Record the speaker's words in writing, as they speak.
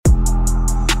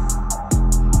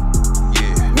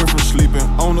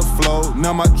on the floor.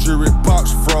 Now my jewelry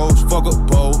box froze. Fuck a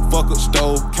bowl, fuck a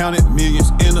stove. Counted millions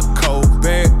in a cold.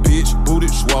 Bad bitch, booty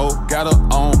swole. Got her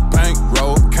on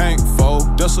bankroll. Can't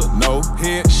fold, that's a no.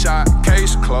 Headshot,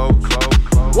 case closed.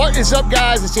 What is up,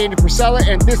 guys? It's Andy Frisella,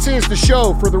 and this is the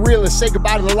show for the realists. Say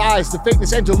goodbye to the lies, the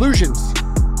fakeness, and delusions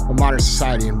of modern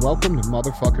society, and welcome to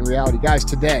motherfucking reality. Guys,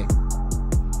 today,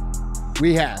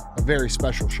 we have a very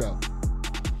special show.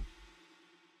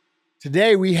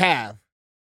 Today, we have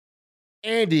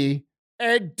Andy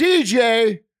and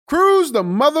DJ. Cruise the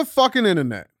motherfucking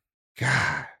internet.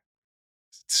 God,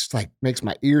 it's like makes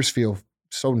my ears feel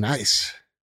so nice,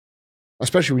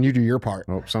 especially when you do your part.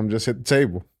 Oh, some just hit the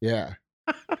table. Yeah.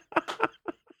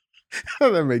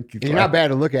 That make you You're not bad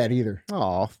to look at either.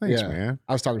 Oh, thanks, Yeah. man.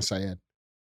 I was talking to Syed.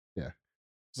 Yeah.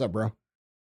 What's up, bro?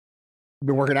 You've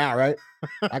been working out, right?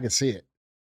 I can see it.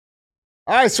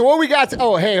 All right, so what we got?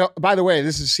 Oh, hey, by the way,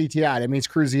 this is CTI. That means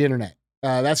Cruise the Internet.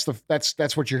 That's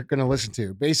what you're going to listen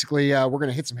to. Basically, we're going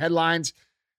to hit some headlines.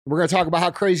 We're going to talk about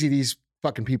how crazy these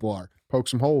fucking people are. Poke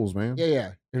some holes, man.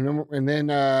 Yeah. And then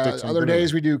other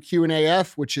days we do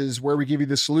Q&AF, which is where we give you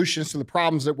the solutions to the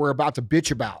problems that we're about to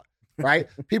bitch about. Right?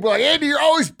 People are like, Andy, you're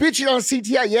always bitching on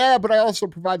CTI. Yeah, but I also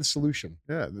provide the solution.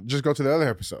 Yeah, just go to the other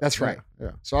episode. That's right.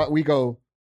 Yeah. So we go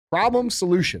problem,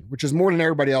 solution, which is more than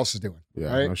everybody else is doing.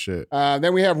 Yeah, right? no shit.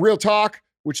 Then we have Real Talk,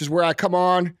 which is where I come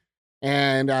on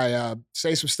and I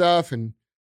say some stuff and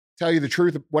tell you the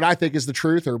truth, what I think is the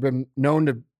truth or been known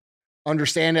to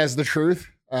understand as the truth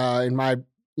in my,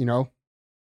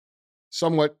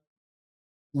 somewhat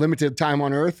limited time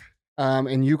on earth.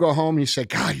 And you go home and you say,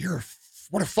 God,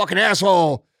 what a fucking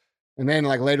asshole. And then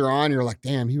like later on, you're like,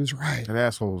 damn, he was right. That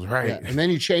asshole was right. Yeah. And then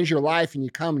you change your life and you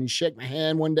come and you shake my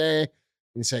hand one day and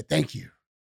you say, thank you.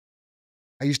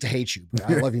 I used to hate you, but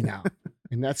I love you now.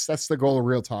 And that's the goal of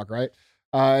Real Talk, right?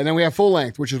 And then we have Full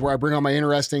Length, which is where I bring on my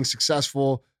interesting,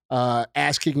 successful,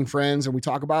 ass-kicking friends and we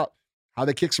talk about how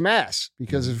they kick some ass.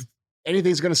 Because if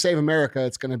anything's going to save America,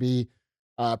 it's going to be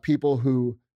people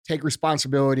who take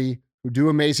responsibility, who do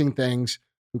amazing things,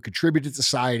 who contribute to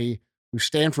society, who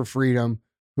stand for freedom,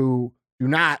 who do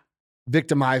not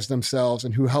victimize themselves,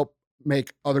 and who help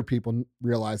make other people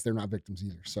realize they're not victims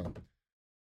either. So,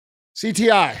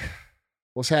 CTI,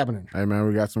 what's happening? Hey, man,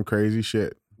 we got some crazy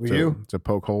shit. To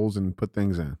poke holes and put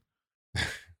things in.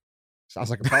 Sounds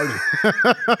like a party.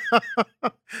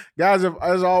 Guys,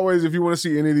 as always, if you want to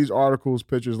see any of these articles,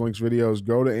 pictures, links, videos,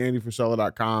 go to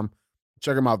andyfrisella.com.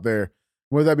 Check them out there.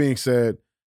 With that being said,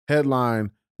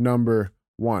 headline number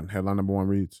one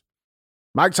reads,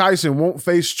 Mike Tyson won't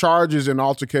face charges in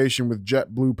altercation with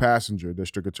JetBlue passenger,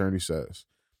 district attorney says.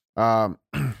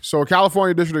 So a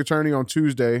California district attorney on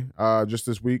Tuesday, just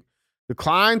this week,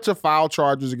 declined to file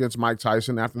charges against Mike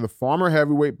Tyson after the former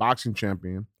heavyweight boxing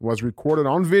champion was recorded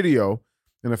on video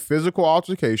in a physical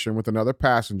altercation with another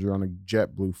passenger on a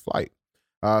JetBlue flight.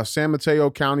 San Mateo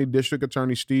County District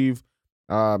Attorney Steve,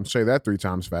 say that 3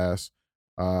 times fast,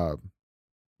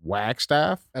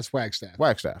 Wagstaff? That's Wagstaff.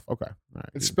 Wagstaff. Okay. All right.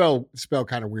 It's spelled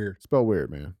kind of weird. Spelled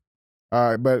weird, man.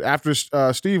 But after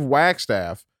Steve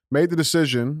Wagstaff made the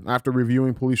decision after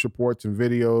reviewing police reports and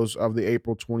videos of the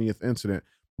April 20th incident,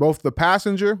 both the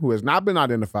passenger, who has not been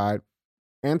identified,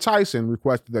 and Tyson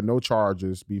requested that no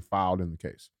charges be filed in the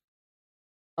case.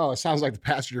 Oh, it sounds like the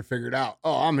passenger figured out.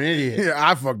 Oh, I'm an idiot. Yeah,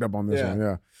 I fucked up on this one.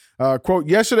 Yeah. Quote,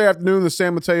 yesterday afternoon, the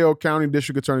San Mateo County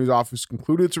District Attorney's Office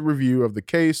concluded its review of the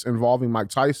case involving Mike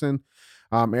Tyson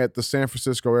at the San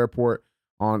Francisco airport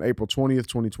on April 20th,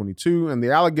 2022, and the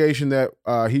allegation that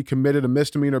he committed a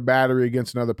misdemeanor battery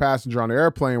against another passenger on the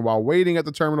airplane while waiting at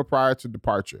the terminal prior to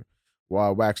departure.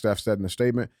 While Wagstaff said in a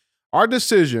statement, our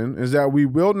decision is that we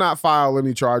will not file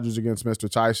any charges against Mr.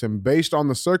 Tyson based on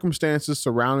the circumstances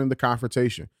surrounding the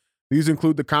confrontation. These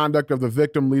include the conduct of the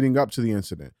victim leading up to the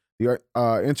incident, the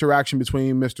interaction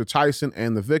between Mr. Tyson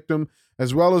and the victim,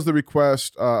 as well as the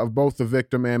request of both the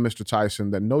victim and Mr.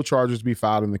 Tyson that no charges be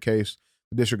filed in the case.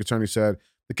 The district attorney said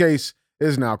the case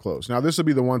is now closed. Now, this will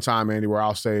be the one time, Andy, where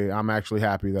I'll say I'm actually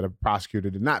happy that a prosecutor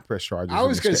did not press charges. I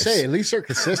was going to say, at least they're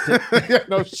consistent. Yeah,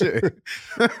 no shit.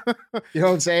 You know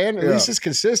what I'm saying? At least it's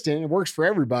consistent. It works for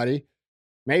everybody.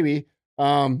 Maybe.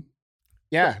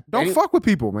 Yeah. Don't fuck with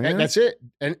people, man. That's it.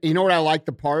 And you know what I like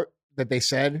the part that they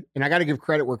said? And I got to give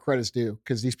credit where credit's due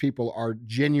because these people are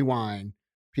genuine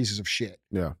pieces of shit.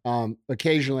 Yeah.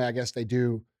 Occasionally, I guess they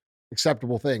do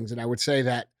acceptable things. And I would say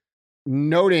that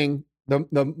noting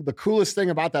the coolest thing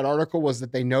about that article was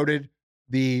that they noted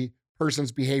the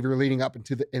person's behavior leading up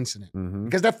into the incident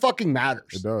because that fucking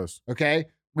matters. It does. Okay.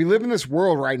 We live in this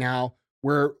world right now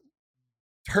where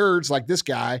turds like this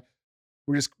guy,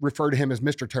 we just refer to him as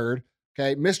Mr. Turd.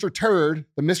 Okay. Mr. Turd,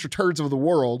 the Mr. Turds of the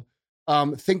world,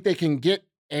 think they can get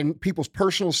in people's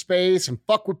personal space and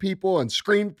fuck with people and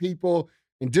scream at people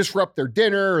and disrupt their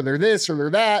dinner or their this or their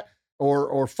that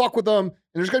or fuck with them. And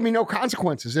there's going to be no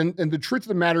consequences. And the truth of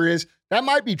the matter is that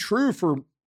might be true for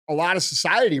a lot of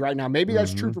society right now. Maybe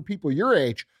that's true for people your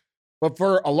age. But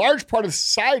for a large part of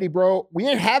society, bro, we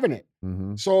ain't having it.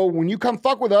 So when you come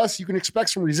fuck with us, you can expect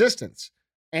some resistance.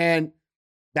 And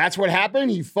that's what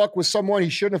happened. He fucked with someone he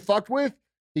shouldn't have fucked with.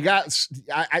 He got,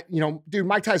 dude,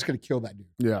 Mike Tyson could have killed that dude.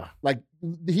 Yeah. Like,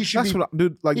 he should That's be.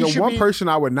 dude, like, the one person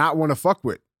I would not want to fuck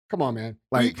with. Come on, man.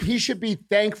 Like, he should be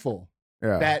thankful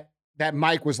that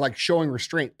Mike was like showing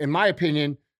restraint. In my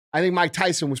opinion, I think Mike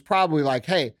Tyson was probably like,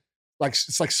 hey, like,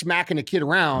 it's like smacking a kid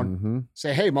around.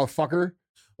 Say, hey, motherfucker.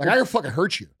 Like, I can fucking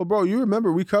hurt you. Well, bro, you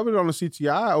remember we covered it on the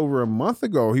CTI over a month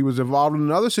ago. He was involved in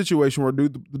another situation where the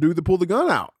dude that pulled the gun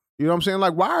out. You know what I'm saying?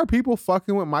 Like, why are people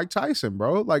fucking with Mike Tyson,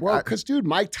 bro? Like, well, because, dude,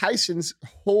 Mike Tyson's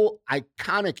whole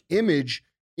iconic image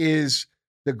is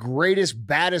the greatest,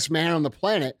 baddest man on the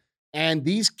planet. And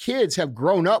these kids have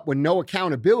grown up with no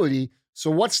accountability.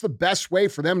 So what's the best way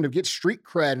for them to get street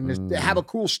cred and to have a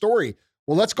cool story?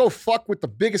 Well, let's go fuck with the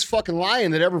biggest fucking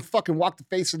lion that ever fucking walked the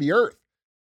face of the earth.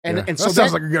 And so that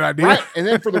sounds like a good idea. Right. And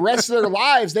then for the rest of their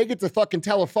lives, they get to fucking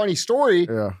tell a funny story.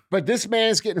 Yeah. But this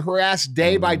man's getting harassed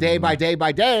day by day by day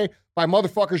by day by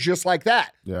motherfuckers just like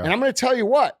that. Yeah. And I'm going to tell you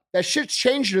what, that shit's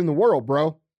changing in the world,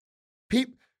 bro.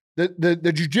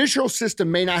 The judicial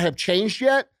system may not have changed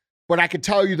yet, but I can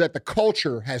tell you that the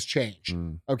culture has changed.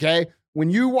 Okay.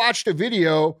 When you watched a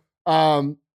video,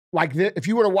 like this, if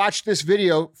you would have watched this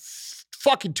video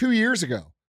fucking 2 years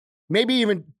ago, maybe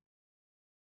even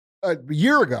a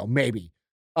year ago, maybe,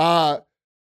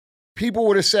 people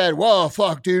would have said, well,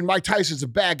 fuck, dude, Mike Tyson's a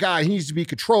bad guy. He needs to be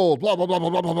controlled, blah, blah, blah, blah,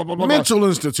 blah, blah, blah, blah. Mental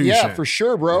institution. Yeah, for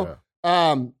sure, bro.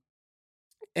 Yeah.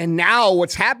 And now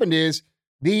what's happened is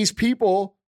these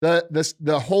people,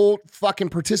 the whole fucking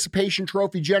participation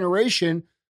trophy generation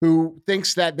who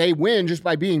thinks that they win just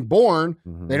by being born,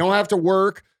 they don't have to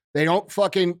work, they don't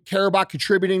fucking care about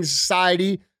contributing to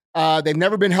society, they've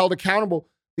never been held accountable.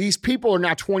 These people are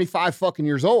now 25 fucking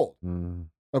years old.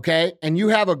 Okay. And you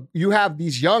have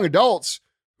these young adults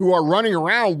who are running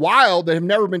around wild that have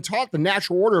never been taught the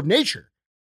natural order of nature,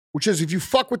 which is if you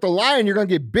fuck with the lion, you're going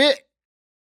to get bit.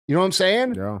 You know what I'm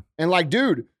saying? Yeah. And like,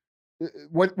 dude,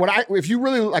 if you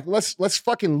really like, let's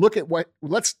fucking look at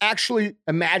let's actually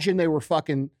imagine they were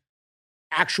fucking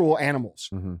actual animals.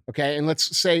 Okay. And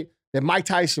let's say that Mike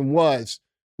Tyson was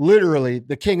literally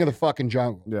the king of the fucking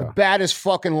jungle. Yeah. The baddest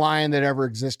fucking lion that ever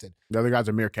existed. The other guy's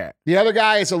a meerkat. The other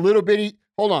guy is a little bitty,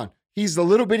 he's the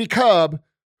little bitty cub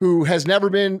who has never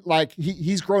been like,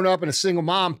 he's grown up in a single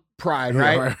mom pride,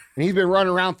 right? Yeah, right. And he's been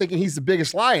running around thinking he's the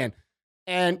biggest lion.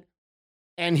 And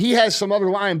he has some other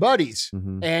lion buddies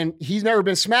and he's never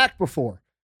been smacked before.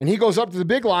 And he goes up to the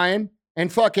big lion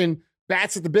and fucking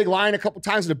bats at the big lion a couple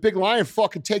times. And the big lion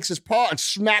fucking takes his paw and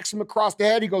smacks him across the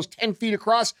head. He goes 10 feet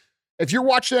across. If you're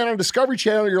watching that on Discovery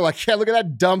Channel, you're like, yeah, look at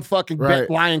that dumb fucking big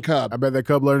lion cub. I bet that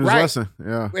cub learned his lesson.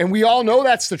 Yeah. And we all know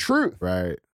that's the truth.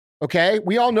 Right. Okay.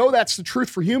 We all know that's the truth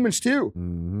for humans too.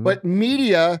 But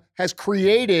media has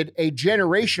created a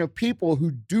generation of people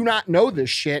who do not know this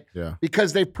shit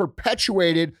because they've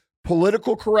perpetuated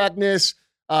political correctness,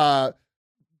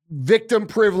 victim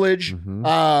privilege,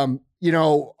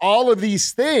 all of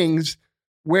these things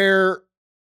where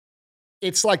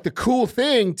it's like the cool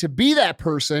thing to be that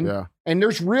person. Yeah. And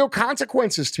there's real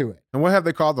consequences to it. And what have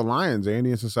they called the lions, Andy,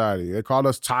 in society? They called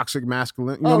us toxic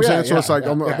masculine. You know what I'm saying? So it's like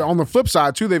on the flip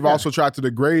side, too, they've also tried to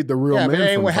degrade the real men. But that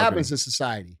ain't what happens in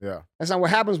society. Yeah. That's not what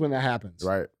happens when that happens.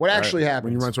 Right. What actually happens?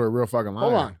 When you run to a real fucking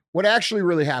lion. Hold on. What actually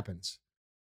really happens?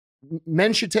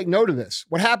 Men should take note of this.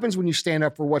 What happens when you stand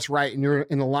up for what's right and you're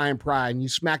in the lion pride and you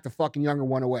smack the fucking younger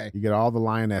one away? You get all the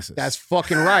lionesses. That's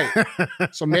fucking right.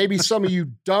 So maybe some of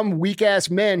you dumb, weak ass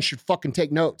men should fucking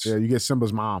take notes. Yeah, you get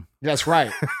Simba's mom. That's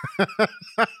right.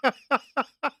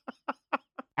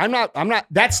 I'm not,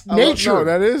 that's nature. No,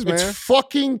 that is, man. It's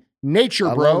fucking nature,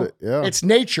 bro. I love it. Yeah. It's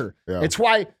nature. Yeah. It's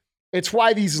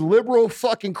why these liberal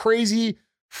fucking crazy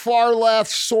far left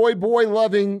soy boy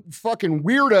loving fucking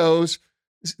weirdos,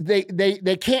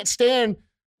 they can't stand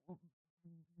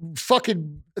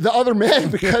fucking the other men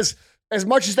because as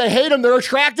much as they hate them, they're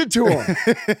attracted to them.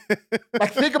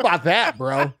 Like, think about that,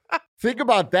 bro. Think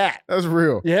about that. That's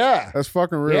real. Yeah. That's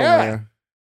fucking real, Yeah. man.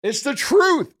 It's the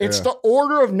truth. It's the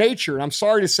order of nature. And I'm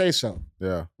sorry to say so.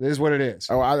 Yeah. It is what it is.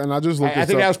 Oh, I just looked I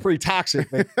think that was pretty toxic.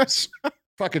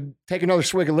 Fucking take another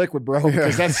swig of liquid, bro,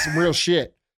 because that's some real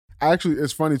shit.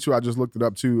 It's funny too. I just looked it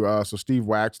up too. So Steve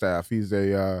Wagstaff, he's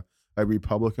a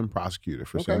Republican prosecutor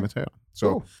for San Mateo.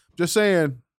 So cool. Just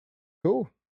saying, cool.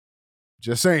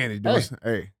 Just saying.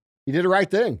 He did the right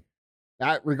thing.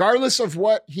 Regardless of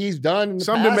what he's done in the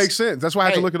something past, that makes sense. That's why I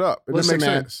had to look it up. It didn't make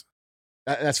sense.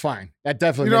 That's fine. That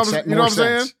definitely makes sense. You know what I'm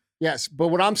saying? Yes, but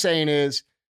what I'm saying is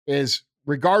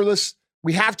regardless,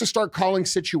 we have to start calling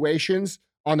situations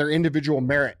on their individual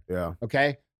merit. Yeah.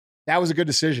 Okay? That was a good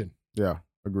decision. Yeah,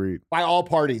 agreed. By all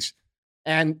parties.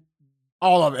 And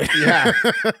all of it. Yeah.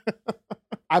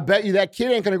 I bet you that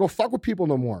kid ain't going to go fuck with people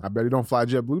no more. I bet he don't fly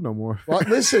JetBlue no more. Well,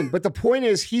 listen, but the point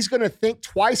is he's going to think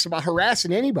twice about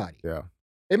harassing anybody. Yeah.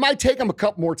 It might take him a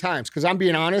couple more times because I'm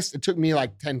being honest, it took me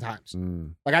like 10 times.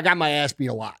 Like I got my ass beat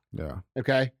a lot. Yeah.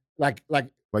 Okay? Like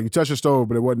you touched the stove,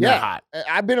 but it wasn't that hot.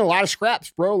 I've been in a lot of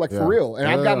scraps, bro, for real. And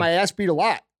I've got my ass beat a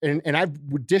lot. And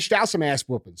I've dished out some ass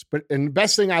whoopings. And the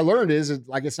best thing I learned is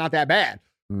like it's not that bad.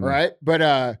 All right.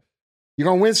 But you're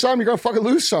gonna win some, you're gonna fucking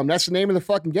lose some. That's the name of the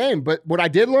fucking game. But what I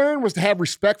did learn was to have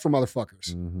respect for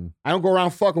motherfuckers. I don't go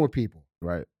around fucking with people.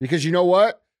 Right. Because you know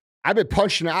what? I've been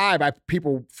punched in the eye by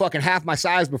people fucking half my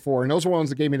size before, and those are the ones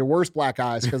that gave me the worst black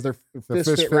eyes because their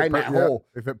fists fit right in that hole.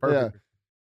 They fit perfect. Yeah.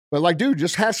 But like, dude,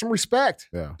 just have some respect.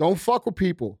 Yeah. Don't fuck with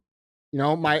people. You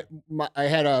know, I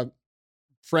had a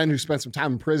friend who spent some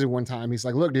time in prison one time. He's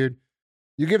like, look, dude,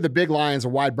 you give the big lions a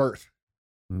wide berth.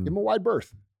 Give them a wide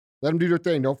berth. Let them do their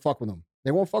thing. Don't fuck with them.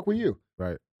 They won't fuck with you.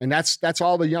 Right. And that's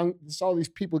all these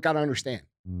people got to understand.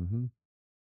 You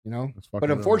know?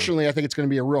 But unfortunately, I think it's going to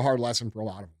be a real hard lesson for a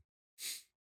lot of them.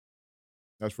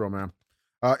 That's real, man.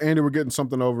 Andy, we're getting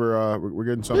something over. We're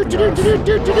getting something. We got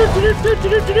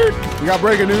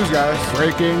breaking news, guys.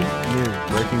 Breaking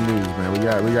news,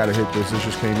 man. We got to hit this. This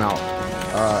just came out.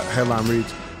 Headline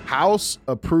reads: House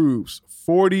approves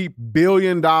 $40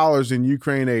 billion in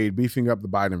Ukraine aid, beefing up the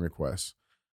Biden request.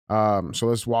 So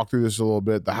let's walk through this a little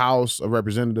bit. The House of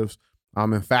Representatives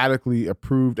emphatically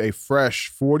approved a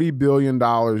fresh $40 billion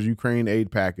Ukraine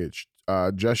aid package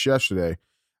just yesterday.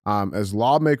 As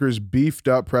lawmakers beefed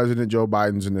up President Joe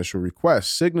Biden's initial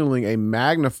request, signaling a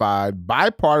magnified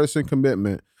bipartisan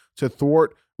commitment to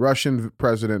thwart Russian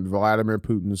President Vladimir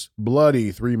Putin's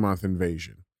bloody 3-month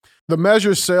invasion. The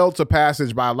measure sailed to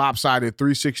passage by a lopsided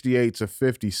 368 to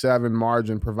 57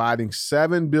 margin, providing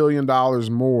 $7 billion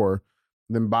more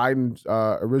than Biden's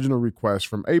original request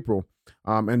from April,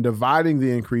 and dividing the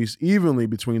increase evenly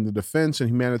between the defense and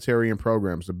humanitarian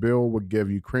programs. The bill would give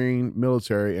Ukraine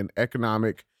military and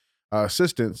economic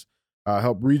assistance,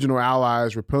 help regional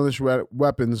allies replenish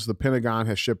weapons the Pentagon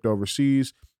has shipped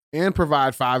overseas, and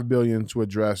provide $5 billion to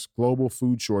address global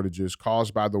food shortages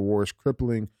caused by the war's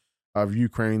crippling of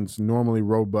Ukraine's normally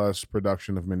robust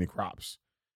production of many crops.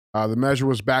 The measure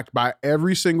was backed by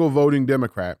every single voting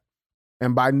Democrat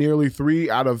and by nearly 3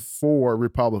 out of 4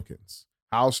 Republicans.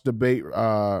 House debate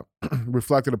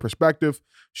reflected a perspective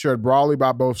shared broadly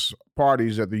by both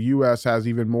parties that the U.S. has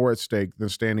even more at stake than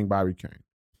standing by Ukraine.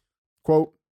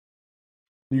 Quote,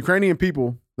 the Ukrainian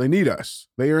people, they need us.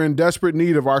 They are in desperate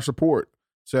need of our support,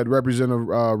 said Representative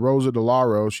Rosa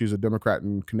DeLauro. She's a Democrat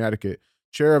in Connecticut,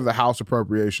 chair of the House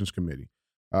Appropriations Committee.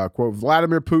 Quote,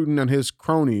 Vladimir Putin and his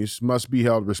cronies must be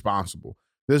held responsible.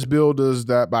 This bill does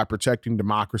that by protecting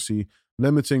democracy,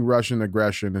 limiting Russian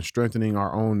aggression, and strengthening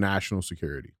our own national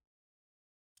security.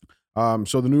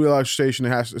 So the new legislation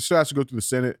still has to go through the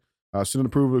Senate. Senate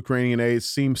approval of Ukrainian aid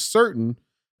seems certain,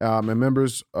 and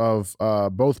members of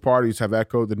both parties have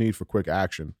echoed the need for quick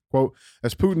action. Quote,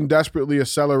 as Putin desperately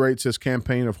accelerates his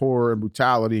campaign of horror and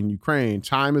brutality in Ukraine,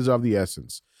 time is of the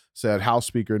essence, said House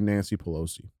Speaker Nancy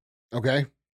Pelosi. Okay. Is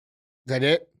that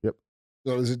it? Yep.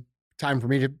 So is it time for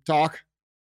me to talk?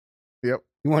 Yep.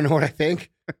 You want to know what I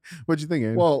think? What'd you think,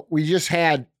 Andy? Well, we just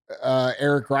had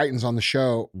Eric Greitens on the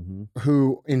show,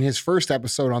 who in his first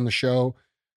episode on the show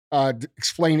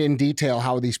explained in detail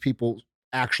how these people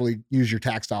actually use your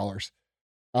tax dollars.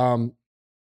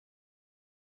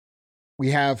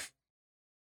 We have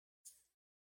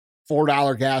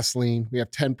 $4 gasoline. We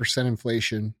have 10%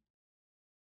 inflation.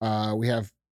 We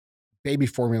have baby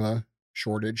formula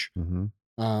shortage,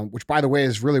 which, by the way,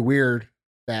 is really weird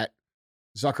that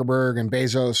Zuckerberg and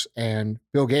Bezos and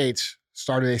Bill Gates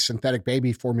started a synthetic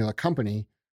baby formula company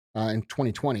in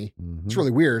 2020. It's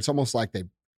really weird. It's almost like they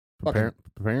preparing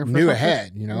for knew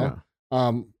ahead, you know.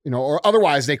 Yeah. Or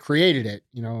otherwise they created it,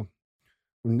 you know.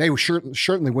 They would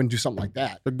certainly wouldn't do something like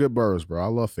that. They're good burros, bro. I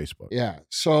love Facebook. Yeah.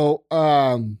 So,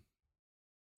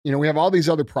 we have all these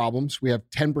other problems. We have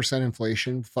 10%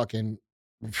 inflation, fucking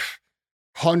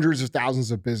hundreds of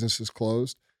thousands of businesses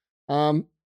closed.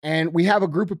 And we have a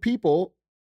group of people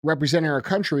representing our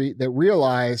country that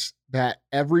realize that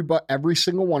every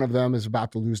single one of them is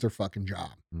about to lose their fucking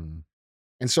job.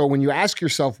 And so when you ask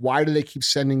yourself, why do they keep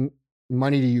sending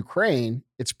money to Ukraine?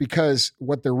 It's because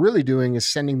what they're really doing is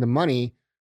sending the money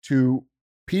to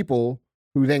people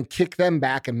who then kick them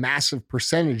back a massive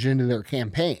percentage into their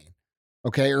campaign,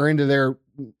 okay, or into their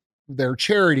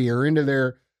charity or into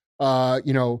their,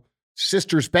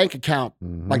 sister's bank account,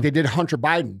 like they did Hunter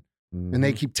Biden. And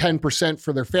they keep 10%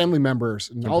 for their family members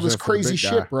and all this crazy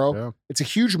shit, bro. Yeah. It's a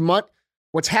huge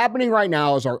What's happening right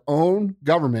now is our own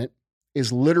government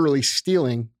is literally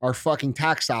stealing our fucking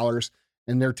tax dollars,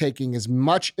 and they're taking as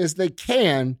much as they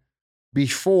can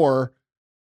before,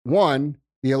 one,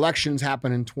 the elections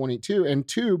happen in 22, and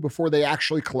two, before they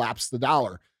actually collapse the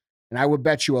dollar. And I would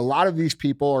bet you a lot of these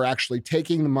people are actually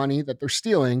taking the money that they're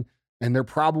stealing, and they're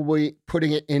probably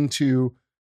putting it into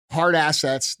hard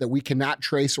assets that we cannot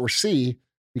trace or see,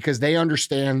 because they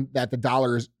understand that the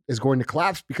dollar is going to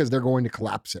collapse because they're going to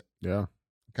collapse it. Yeah.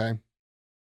 Okay.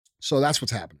 So that's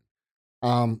what's happening.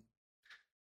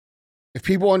 If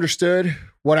people understood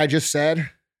what I just said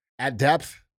at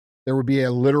depth, there would be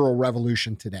a literal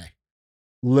revolution today.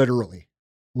 Literally.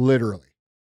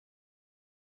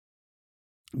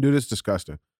 Dude, it's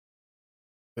disgusting.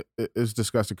 It's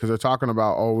disgusting because they're talking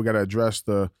about, we got to address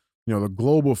the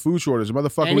global food shortage.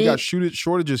 Motherfucker, we got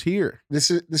shortages here.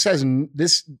 This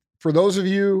for those of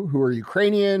you who are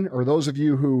Ukrainian or those of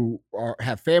you who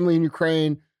have family in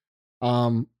Ukraine.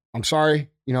 I'm sorry.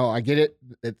 I get it.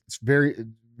 It's very,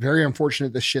 very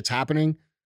unfortunate this shit's happening,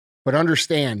 but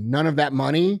understand none of that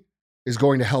money is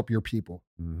going to help your people.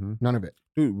 Mm-hmm. None of it.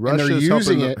 Dude,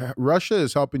 Russia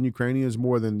is helping Ukrainians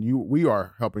more than we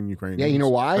are helping Ukrainians. Yeah, you know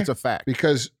why? That's a fact.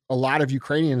 Because a lot of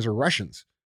Ukrainians are Russians.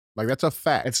 Like, that's a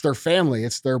fact. It's their family.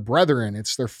 It's their brethren.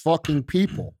 It's their fucking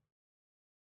people.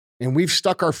 And we've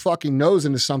stuck our fucking nose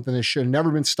into something that should have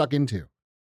never been stuck into.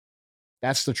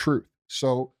 That's the truth.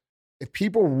 So if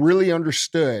people really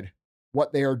understood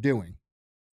what they are doing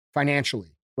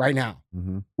financially right now,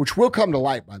 which will come to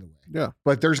light, by the way. Yeah.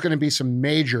 But there's going to be some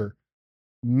major,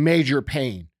 major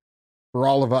pain for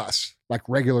all of us, like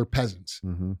regular peasants.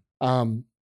 It's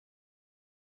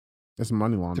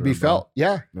money laundering. To be felt.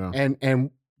 Yeah.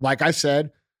 And like I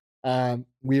said,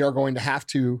 we are going to have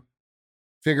to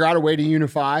figure out a way to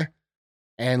unify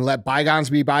and let bygones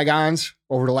be bygones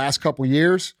over the last couple of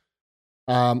years.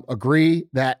 Agree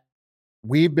that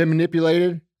we've been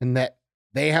manipulated and that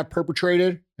they have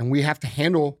perpetrated, and we have to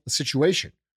handle the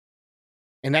situation.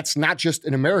 And that's not just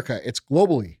in America, it's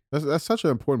globally. That's such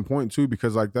an important point too,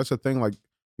 because like, that's the thing, like,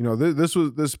 this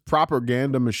was this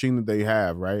propaganda machine that they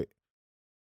have, right?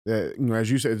 That,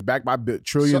 as you said, it's backed by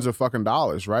trillions of fucking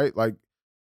dollars, right? Like,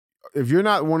 if you're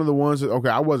not one of the ones that, okay,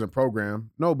 I wasn't programmed.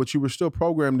 No, but you were still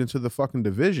programmed into the fucking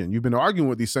division. You've been arguing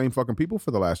with these same fucking people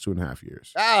for the last 2.5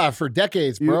 years. For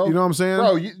decades, bro. You know what I'm saying?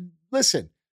 Bro, listen.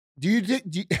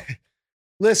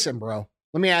 Listen, bro.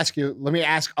 Let me ask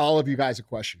all of you guys a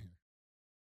question here.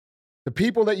 The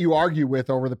people that you argue with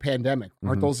over the pandemic,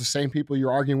 aren't those the same people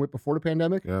you're arguing with before the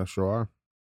pandemic? Yeah, sure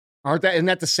are. Isn't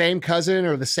that the same cousin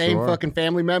or the same fucking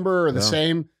family member or the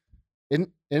same, isn't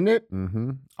it?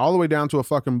 Mm-hmm. All the way down to a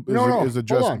fucking, is it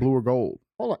just blue or gold?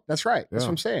 Hold on. That's right. That's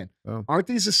what I'm saying. Yeah. Aren't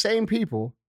these the same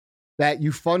people that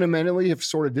you fundamentally have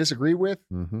sort of disagreed with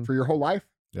for your whole life?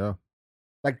 Yeah.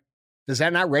 Like, does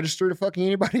that not register to fucking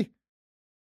anybody?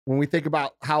 When we think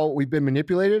about how we've been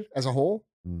manipulated as a whole,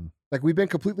 like, we've been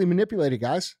completely manipulated,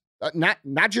 guys. Not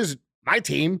just my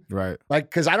team, right? Like,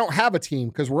 because I don't have a team,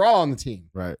 because we're all on the team,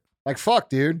 right? Like, fuck,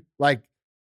 dude. Like,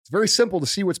 it's very simple to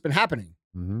see what's been happening.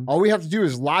 All we have to do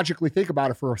is logically think about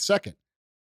it for a second,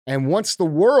 and once the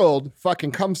world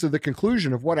fucking comes to the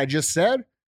conclusion of what I just said,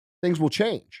 things will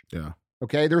change. Yeah.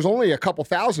 Okay. There's only a couple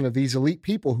thousand of these elite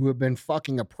people who have been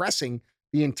fucking oppressing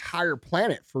the entire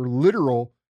planet for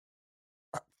literal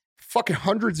fucking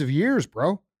hundreds of years,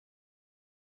 bro.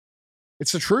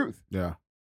 It's the truth. Yeah.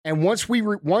 And once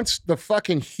the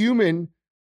fucking human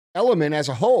element as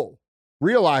a whole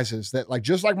realizes that, like,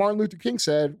 just like Martin Luther King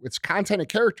said, it's content and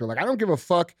character. Like, I don't give a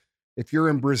fuck if you're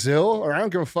in Brazil, or I don't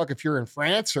give a fuck if you're in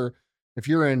France, or if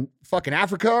you're in fucking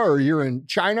Africa, or you're in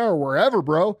China, or wherever,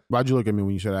 bro. Why'd you look at me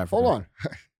when you said Africa? Hold on.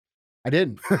 I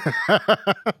didn't.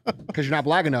 Because you're not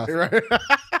black enough. Right.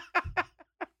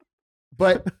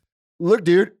 But look,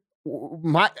 dude,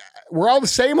 we're all the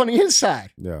same on the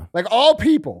inside. Yeah. Like, all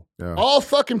people. Yeah. All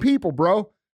fucking people,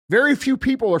 bro. Very few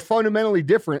people are fundamentally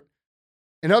different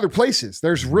in other places.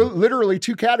 There's literally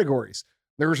two categories.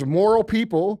 There's moral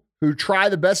people who try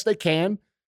the best they can,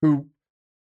 who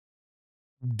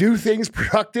do things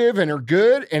productive and are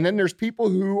good. And then there's people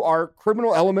who are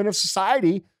criminal element of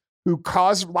society, who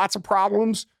cause lots of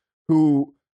problems,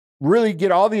 who really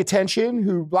get all the attention,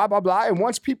 who blah, blah, blah. And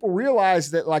once people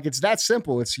realize that, like, it's that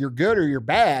simple, it's you're good or you're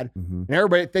bad, and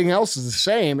everything else is the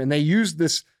same, and they use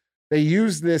this they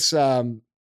use this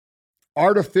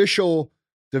artificial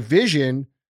division,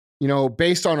 you know,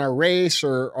 based on our race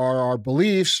or our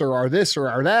beliefs or our this or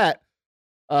our that.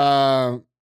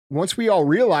 Once we all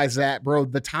realize that, bro,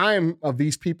 the time of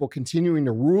these people continuing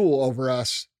to rule over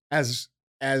us as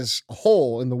a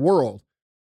whole in the world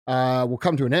will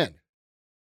come to an end.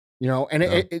 You know, and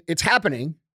it's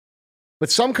happening. But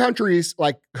some countries,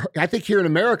 like I think here in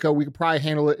America, we could probably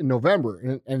handle it in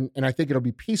November, and I think it'll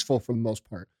be peaceful for the most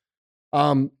part.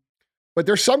 But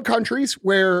there's some countries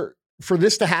where for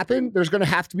this to happen, there's going to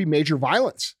have to be major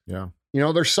violence. Yeah. You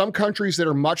know, there's some countries that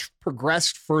are much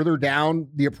progressed further down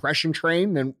the oppression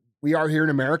train than we are here in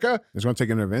America. It's going to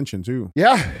take intervention too.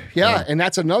 Yeah. And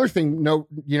that's another thing. No,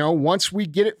 you know, once we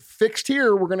get it fixed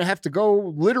here, we're going to have to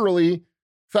go literally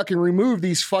fucking remove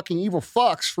these fucking evil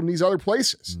fucks from these other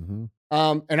places. Mm-hmm.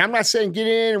 And I'm not saying get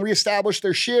in and reestablish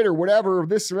their shit or whatever, or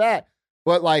this or that.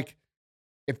 But like,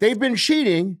 if they've been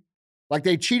cheating, like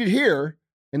they cheated here,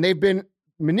 and they've been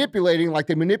manipulating like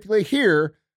they manipulate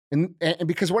here, and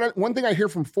because one thing I hear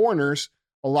from foreigners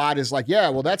a lot is like, yeah,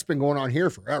 well, that's been going on here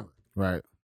forever. Right.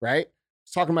 I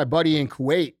was talking to my buddy in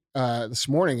Kuwait this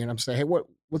morning, and I'm saying, hey,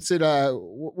 what's it?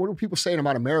 What are people saying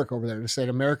about America over there? They said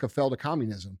America fell to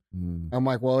communism. I'm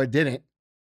like, well, it didn't.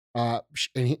 But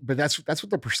that's what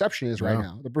the perception is right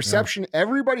now. The perception,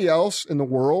 everybody else in the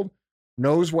world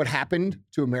knows what happened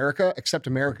to America except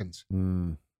Americans.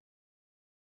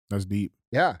 That's deep.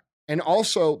 Yeah. And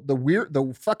also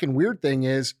the fucking weird thing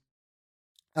is,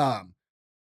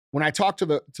 when I talk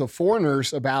to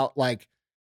foreigners about like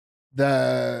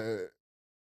how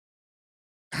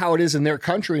it is in their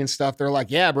country and stuff, they're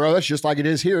like, yeah, bro, that's just like it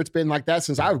is here. It's been like that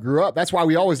since I grew up. That's why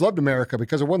we always loved America,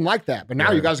 because it wasn't like that. But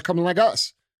now you guys are coming like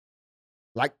us.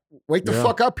 Like, wake the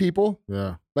fuck up, people.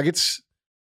 Yeah. Like it's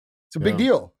a big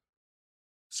deal.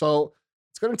 So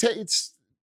it's going to take, it's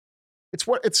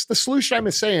the solution I've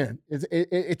been saying.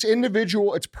 It's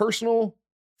individual, it's personal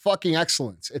fucking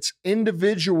excellence. It's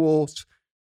individuals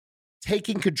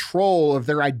taking control of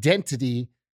their identity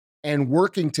and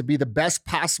working to be the best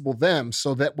possible them,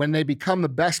 so that when they become the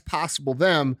best possible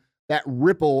them, that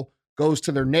ripple goes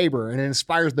to their neighbor and it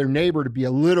inspires their neighbor to be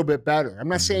a little bit better. I'm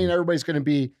not saying everybody's going to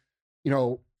be, you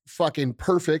know, fucking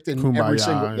perfect and Kumbaya, every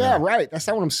single, right. That's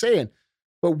not what I'm saying.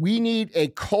 But we need a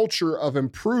culture of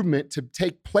improvement to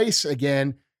take place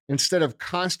again, instead of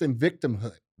constant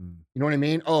victimhood. You know what I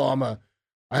mean? Oh,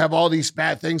 I have all these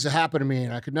bad things that happen to me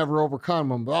and I could never overcome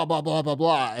them, blah, blah, blah, blah,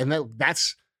 blah. And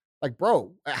that's like,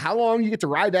 bro, how long you get to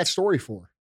ride that story for?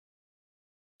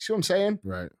 See what I'm saying?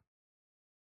 Right.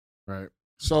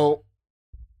 So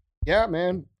yeah,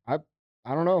 man, I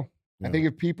don't know. Yeah. I think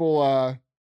if people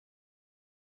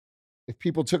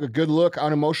took a good look,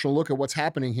 unemotional look at what's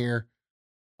happening here,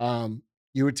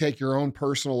 you would take your own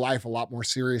personal life a lot more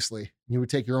seriously. You would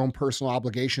take your own personal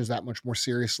obligations that much more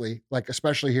seriously, like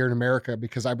especially here in America,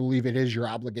 because I believe it is your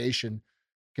obligation,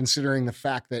 considering the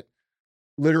fact that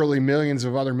literally millions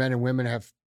of other men and women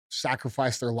have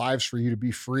sacrificed their lives for you to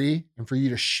be free, and for you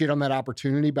to shit on that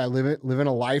opportunity by living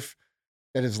a life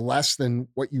that is less than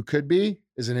what you could be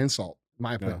is an insult, in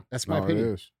my opinion. That's my opinion.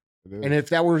 It is. And if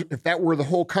that were the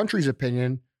whole country's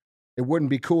opinion, it wouldn't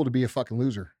be cool to be a fucking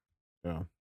loser. Yeah.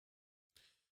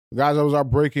 Guys, that was our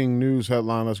breaking news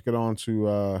headline. Let's get on to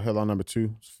headline number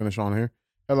 2. Let's finish on here.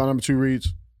 Headline number 2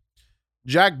 reads,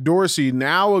 Jack Dorsey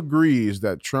now agrees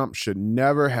that Trump should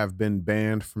never have been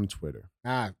banned from Twitter.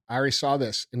 I already saw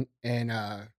this. And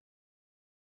it's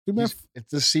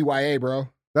the CYA, bro.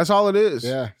 That's all it is.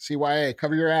 Yeah, CYA.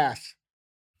 Cover your ass.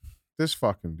 This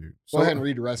fucking dude. Go ahead and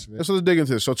read the rest of it. So let's dig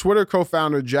into this. So Twitter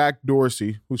co-founder Jack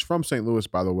Dorsey, who's from St. Louis,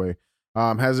 by the way,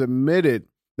 has admitted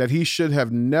that he should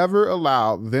have never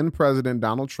allowed then President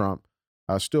Donald Trump,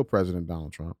 still President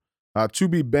Donald Trump, to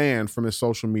be banned from his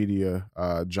social media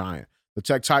giant. The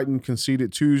tech titan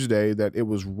conceded Tuesday that it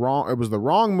was wrong. It was the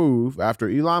wrong move after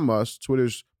Elon Musk,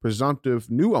 Twitter's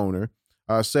presumptive new owner,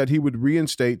 said he would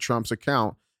reinstate Trump's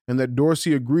account, and that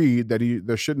Dorsey agreed that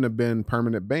there shouldn't have been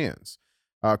permanent bans.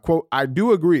 Quote, I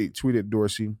do agree, tweeted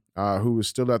Dorsey, who was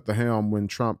still at the helm when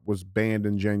Trump was banned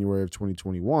in January of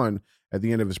 2021 at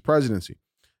the end of his presidency.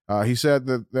 He said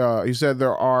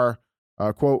there are,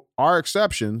 quote, are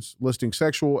exceptions listing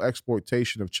sexual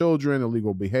exploitation of children,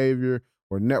 illegal behavior,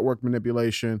 or network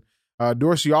manipulation.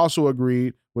 Dorsey also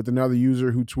agreed with another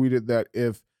user who tweeted that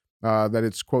that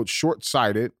it's, quote,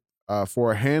 short-sighted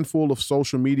for a handful of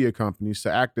social media companies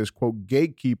to act as, quote,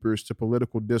 gatekeepers to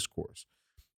political discourse.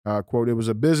 Quote, it was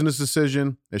a business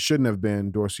decision. It shouldn't have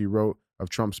been, Dorsey wrote of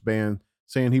Trump's ban,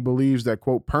 saying he believes that,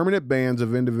 quote, permanent bans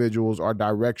of individuals are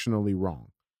directionally wrong.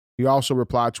 He also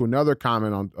replied to another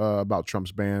comment about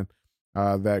Trump's ban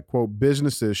that, quote,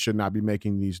 businesses should not be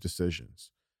making these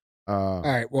decisions. All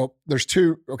right. Well, there's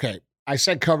two. Okay. I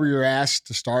said cover your ass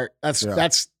to start.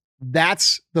 That's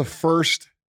the first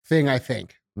thing I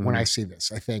think when I see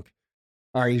this. I think,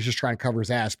 all right, he's just trying to cover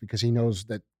his ass because he knows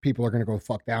that people are going to go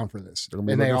fuck down for this. They're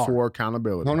going to be looking for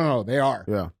accountability. No, they are.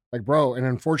 Yeah. Like, bro, and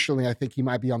unfortunately, I think he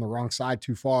might be on the wrong side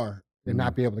too far and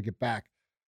not be able to get back.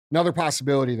 Another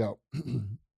possibility, though,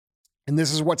 and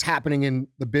this is what's happening in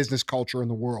the business culture in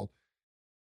the world.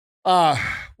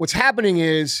 What's happening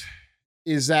is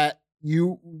that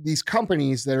these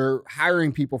companies that are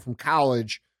hiring people from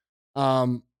college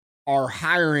are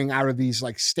hiring out of these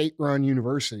like state-run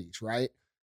universities, right?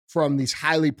 From these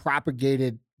highly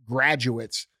propagated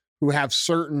graduates who have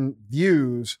certain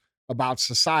views about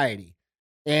society.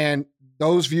 And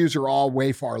those views are all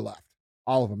way far left,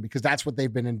 all of them, because that's what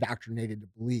they've been indoctrinated to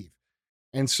believe.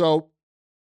 And so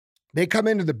they come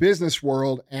into the business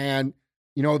world and,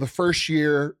 the first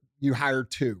year you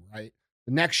hired 2, right?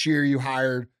 The next year you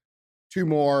hired 2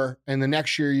 more, and the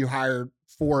next year you hired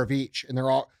 4 of each. And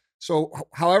they're all, so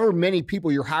however many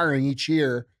people you're hiring each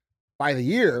year by the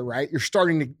year, right? You're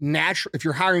starting to if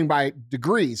you're hiring by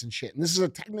degrees and shit, and this is a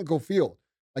technical field,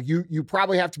 like you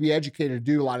probably have to be educated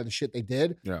to do a lot of the shit they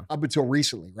did up until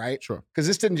recently, right? Sure. Because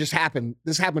this didn't just happen.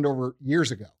 This happened over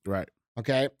years ago. Right.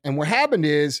 Okay. And what happened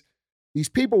is these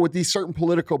people with these certain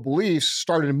political beliefs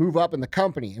started to move up in the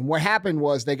company. And what happened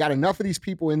was they got enough of these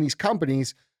people in these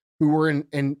companies who were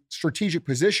in strategic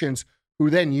positions who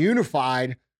then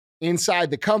unified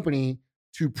inside the company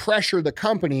to pressure the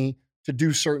company to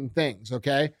do certain things.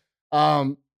 Okay.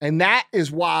 And that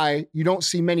is why you don't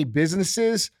see many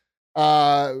businesses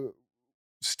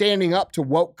standing up to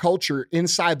woke culture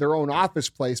inside their own office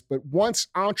place. But once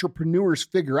entrepreneurs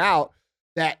figure out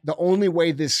that the only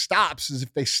way this stops is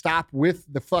if they stop with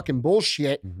the fucking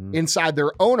bullshit inside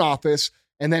their own office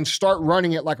and then start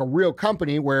running it like a real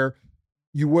company where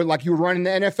you would run in the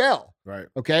NFL. Right.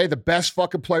 Okay. The best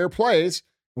fucking player plays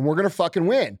and we're going to fucking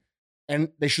win. And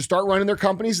they should start running their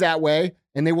companies that way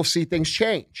and they will see things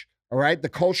change. All right. The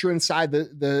culture inside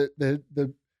the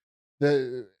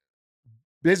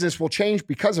business will change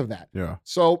because of that. Yeah.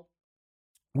 So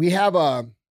we have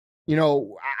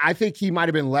I think he might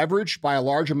have been leveraged by a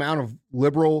large amount of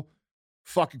liberal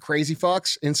fucking crazy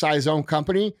fucks inside his own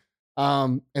company.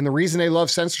 And the reason they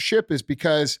love censorship is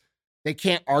because they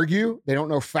can't argue. They don't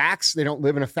know facts. They don't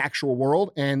live in a factual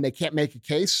world and they can't make a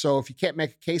case. So if you can't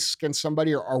make a case against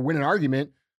somebody or win an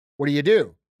argument, what do?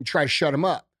 You try to shut them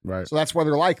up. Right. So that's why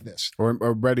they're like this.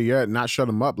 Or better yet, not shut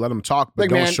them up, let them talk, but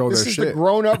don't show their shit. This is the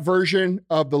grown-up version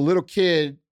of the little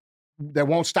kid that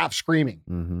won't stop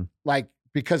screaming. Like,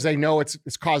 because they know it's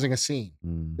causing a scene.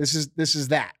 This is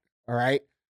that. All right.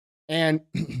 And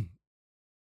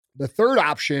the third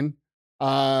option,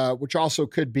 which also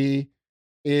could be,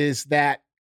 is that,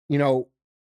 I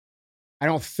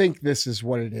don't think this is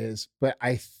what it is, but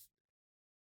I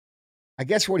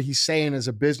guess what he's saying is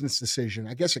a business decision.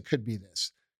 I guess it could be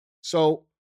this. So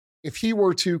if he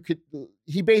were to,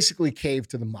 he basically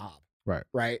caved to the mob. Right.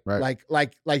 Right.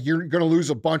 Like you're going to lose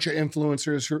a bunch of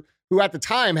influencers who at the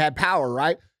time had power,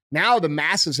 right? Now the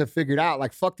masses have figured out,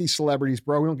 like, fuck these celebrities,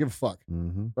 bro. We don't give a fuck,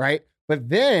 right? But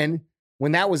then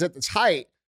when that was at its height,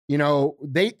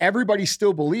 everybody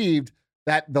still believed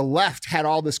that the left had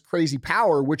all this crazy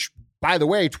power, which, by the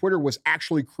way, Twitter was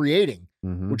actually creating,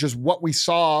 which is what we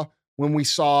saw when we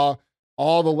saw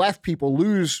all the left people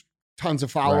lose tons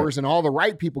of followers and all the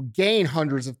right people gain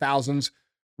hundreds of thousands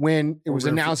when it was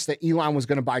announced that Elon was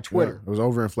going to buy Twitter. Yeah, it was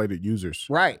overinflated users.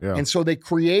 Right. Yeah. And so they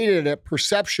created a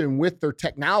perception with their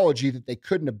technology that they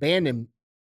couldn't abandon,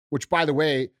 which, by the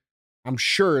way, I'm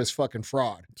sure is fucking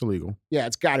fraud. It's illegal. Yeah,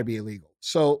 it's got to be illegal.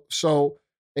 So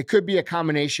it could be a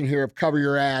combination here of cover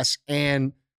your ass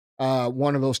and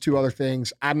one of those two other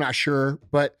things. I'm not sure,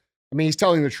 but I mean, he's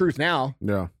telling the truth now.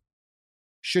 Yeah.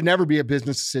 Should never be a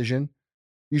business decision.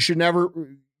 You should never,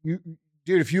 dude,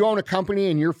 if you own a company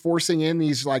and you're forcing in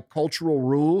these like cultural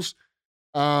rules,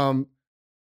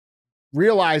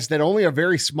 realize that only a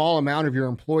very small amount of your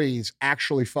employees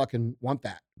actually fucking want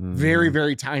that. Very,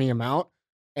 very tiny amount.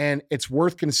 And it's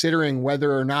worth considering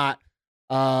whether or not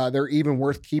they're even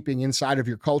worth keeping inside of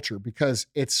your culture, because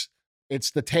it's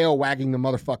the tail wagging the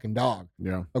motherfucking dog.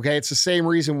 Yeah. Okay. It's the same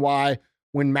reason why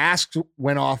when masks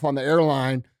went off on the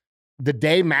airline, the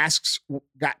day masks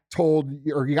got told,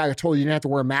 or you got told you didn't have to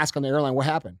wear a mask on the airline, what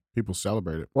happened? People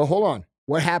celebrated. Well, hold on.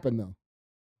 What happened though?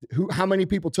 How many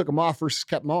people took them off versus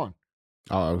kept them on?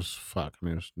 Oh, it was fuck. I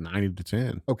mean, it was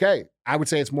 90-10. Okay. I would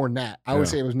say it's more than that. I would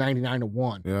say it was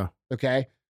 99-1. Yeah. Okay.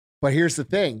 But here's the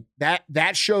thing,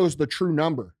 that shows the true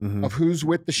number of who's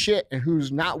with the shit and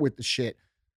who's not with the shit.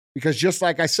 Because just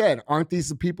like I said, aren't these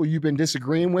the people you've been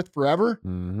disagreeing with forever?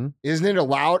 Mm-hmm. Isn't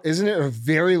it a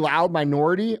very loud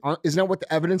minority? Isn't that what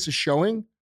the evidence is showing?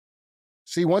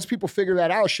 See, once people figure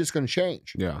that out, shit's going to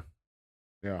change. Yeah.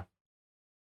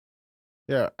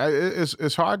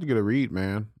 It's hard to get a read,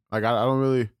 man. Like I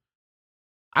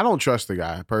don't trust the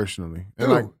guy personally. And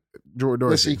Who? like Dorsey.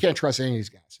 Listen, you can't trust any of these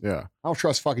guys. Yeah. I don't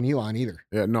trust fucking Elon either.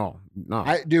 Yeah. No.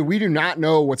 Dude, we do not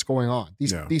know what's going on.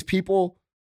 These people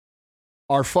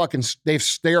are fucking. They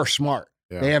are smart.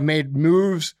 Yeah. They have made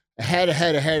moves ahead.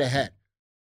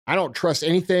 I don't trust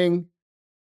anything.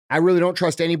 I really don't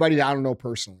trust anybody that I don't know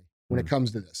personally when it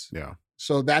comes to this. Yeah.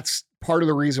 So that's part of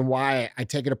the reason why I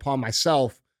take it upon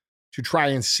myself to try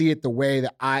and see it the way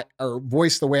that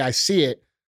voice the way I see it,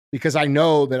 because I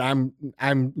know that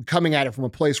I'm coming at it from a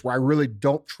place where I really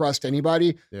don't trust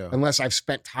anybody unless I've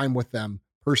spent time with them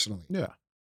personally. Yeah.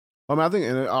 I mean, I think,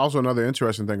 and also another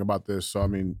interesting thing about this. So, I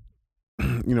mean,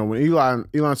 when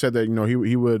Elon said that,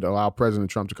 he would allow President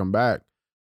Trump to come back,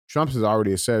 Trump has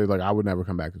already said, like, I would never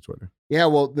come back to Twitter. Yeah,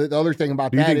 well, the other thing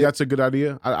about Do you think that's a good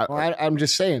idea? I'm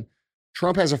just saying,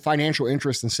 Trump has a financial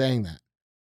interest in saying that.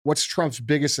 What's Trump's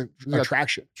biggest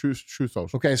attraction? True Social.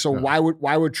 Okay, so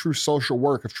why would True Social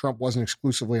work if Trump wasn't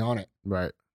exclusively on it?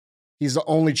 Right. He's the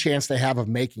only chance they have of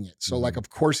making it. So, like, of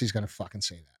course he's going to fucking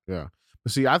say that. Yeah.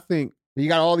 But see, I think you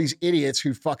got all these idiots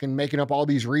who fucking making up all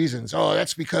these reasons. Oh,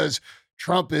 that's because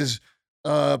Trump is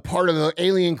part of the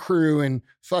alien crew and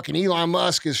fucking Elon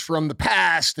Musk is from the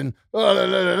past and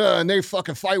and they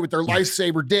fucking fight with their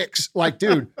lightsaber dicks. Like,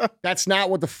 dude, that's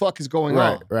not what the fuck is going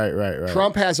on. Right.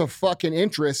 Trump has a fucking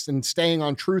interest in staying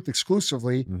on truth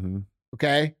exclusively. Mm-hmm.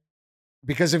 Okay.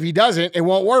 Because if he doesn't, it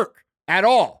won't work at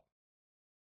all.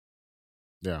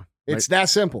 Yeah. It's that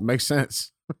simple. Makes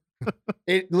sense.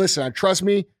 Listen, trust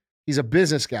me, he's a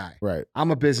business guy. Right. I'm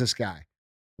a business guy.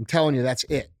 I'm telling you, that's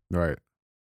it. Right.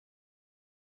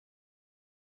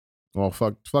 Well,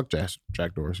 fuck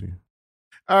Jack Dorsey.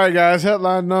 All right, guys.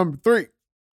 Headline number 3.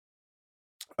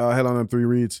 Headline number 3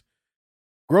 reads,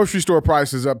 grocery store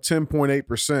prices up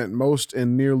 10.8%, most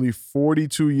in nearly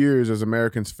 42 years as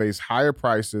Americans face higher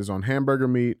prices on hamburger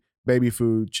meat, baby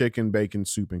food, chicken, bacon,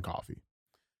 soup, and coffee.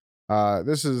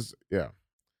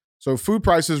 So food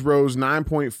prices rose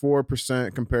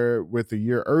 9.4% compared with the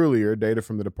year earlier. Data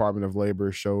from the Department of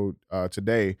Labor showed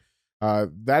today.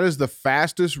 That is the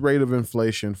fastest rate of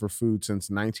inflation for food since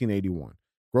 1981.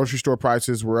 Grocery store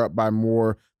prices were up by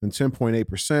more than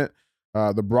 10.8%.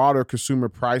 The broader consumer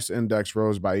price index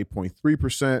rose by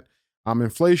 8.3%.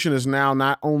 Inflation is now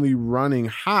not only running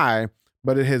high,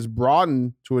 but it has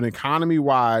broadened to an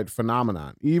economy-wide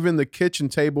phenomenon. Even the kitchen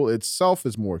table itself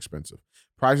is more expensive.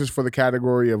 Prices for the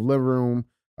category of living room,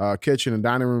 kitchen, and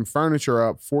dining room furniture are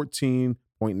up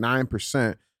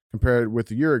 14.9% compared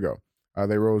with a year ago.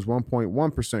 They rose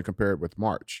 1.1% compared with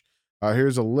March.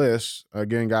 Here's a list.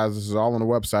 Again, guys, this is all on the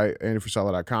website,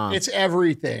 andyfrisella.com. It's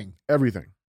everything. Everything.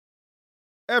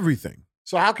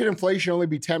 So how can inflation only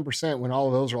be 10% when all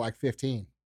of those are like 15?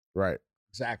 Right.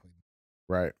 Exactly.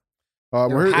 Right.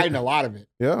 We're hiding a lot of it.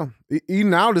 Yeah.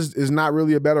 Eating out is not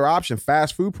really a better option.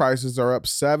 Fast food prices are up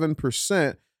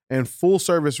 7% and full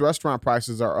service restaurant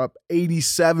prices are up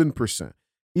 87%.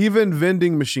 Even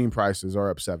vending machine prices are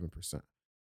up 7%.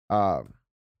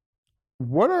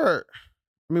 What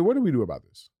do we do about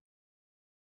this?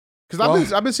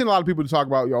 Because I've been seeing a lot of people talk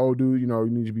about, dude, you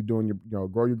need to be doing your,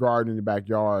 grow your garden in your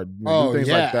backyard, do things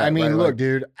like that. I mean, right? look,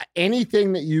 dude,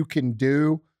 anything that you can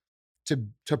do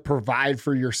to provide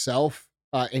for yourself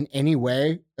in any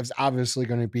way is obviously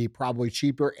going to be probably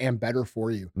cheaper and better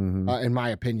for you, in my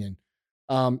opinion.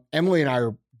 Emily and I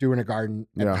are doing a garden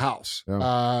at the house.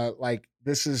 Yeah. Like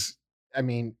this is, I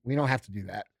mean, we don't have to do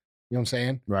that. You know what I'm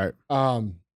saying? Right.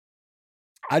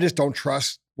 I just don't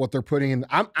trust what they're putting in.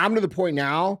 I'm to the point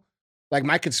now, like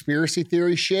my conspiracy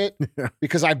theory shit,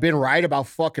 because I've been right about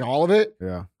fucking all of it.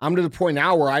 Yeah. I'm to the point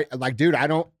now where I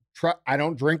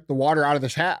don't drink the water out of the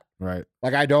tap. Right.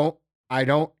 Like I don't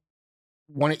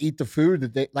want to eat the food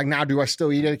that they like. Now, do I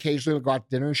still eat it occasionally to go out to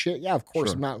dinner and shit? Yeah, of course.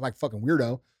 Sure. I'm not like fucking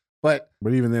weirdo, but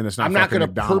even then, it's not. I'm not going to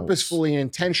purposefully and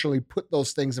intentionally put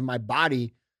those things in my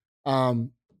body, over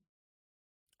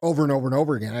and over and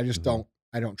over again. I just don't.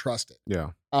 I don't trust it.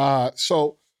 Yeah. I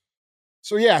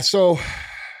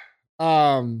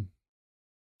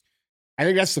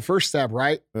think that's the first step,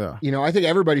 right? Yeah. I think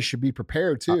everybody should be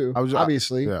prepared too.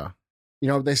 Obviously. Yeah.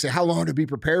 They say how long to be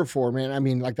prepared for, man. I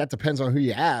mean, like that depends on who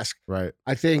you ask. Right.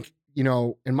 I think,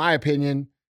 in my opinion,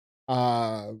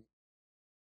 a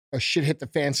shit hit the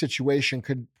fan situation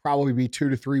could probably be 2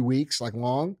 to 3 weeks, like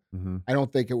long. Mm-hmm. I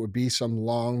don't think it would be some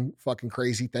long fucking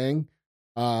crazy thing.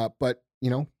 But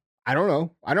I don't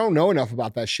know. I don't know enough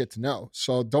about that shit to know.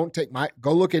 So don't take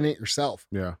go look in it yourself.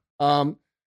 Yeah.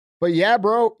 But yeah,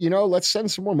 bro, let's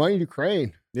send some more money to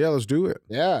Ukraine. Yeah, let's do it.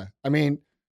 Yeah. I mean,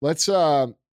 let's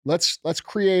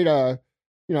create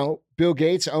Bill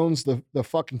Gates owns the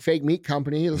fucking fake meat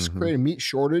company. Let's create a meat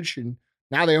shortage, and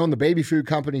now they own the baby food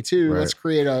company too. Right. Let's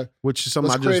create which is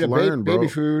something I just learned, bro. Baby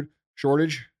food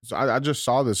shortage. So I just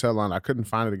saw this headline. I couldn't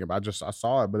find it again, but I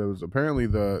saw it. But it was apparently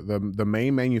the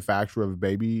main manufacturer of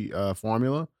baby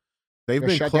formula. They've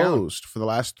been closed for the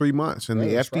last 3 months, and the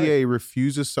FDA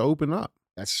refuses to open up.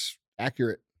 That's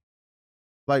accurate.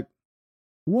 Like,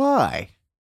 why?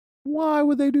 Why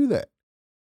would they do that?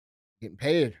 Getting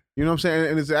paid. You know what I'm saying?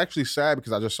 And it's actually sad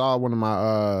because I just saw one of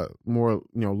my more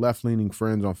left-leaning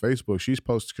friends on Facebook. She's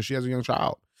posted because she has a young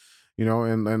child.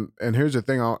 And here's the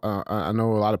thing. I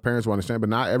know a lot of parents will understand, but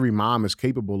not every mom is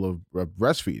capable of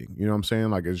breastfeeding. You know what I'm saying?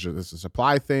 Like it's a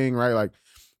supply thing, right? Like,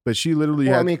 but she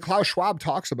literally I mean, Klaus Schwab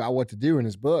talks about what to do in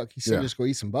his book. He said, just go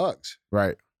eat some bugs.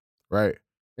 Right.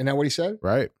 Isn't that what he said?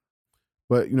 Right.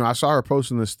 But, I saw her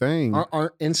posting this thing.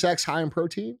 Aren't insects high in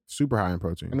protein? Super high in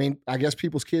protein. I mean, I guess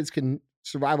people's kids can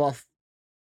survive off.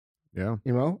 Yeah.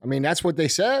 I mean, that's what they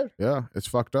said. Yeah. It's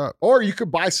fucked up. Or you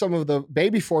could buy some of the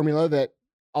baby formula that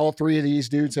all three of these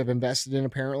dudes have invested in,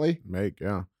 apparently.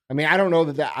 Yeah. I mean, I don't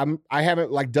know I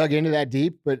haven't dug into that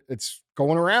deep, but it's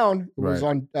going around. It was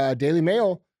on Daily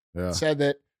Mail. Yeah. It said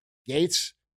that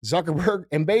Gates, Zuckerberg,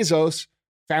 and Bezos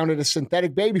founded a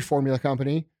synthetic baby formula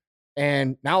company.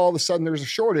 And now all of a sudden there's a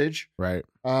shortage. Right.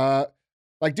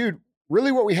 Dude,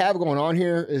 really what we have going on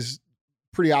here is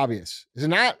pretty obvious. Is it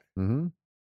not? Mm-hmm.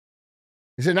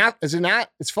 Is it not? Is it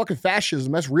not? It's fucking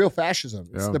fascism. That's real fascism.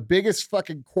 It's the biggest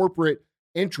fucking corporate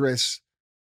interests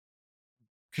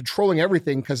controlling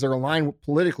everything because they're aligned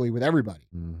politically with everybody.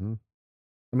 Mm-hmm.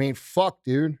 I mean, fuck,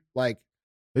 dude. Like,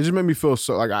 it just made me feel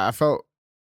so, like, I felt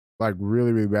like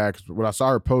really, really bad. Cause when I saw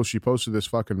her post, she posted this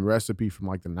fucking recipe from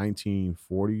like the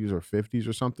 1940s or 50s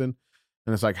or something.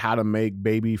 And it's like how to make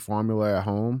baby formula at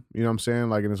home. You know what I'm saying?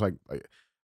 Like, and it's like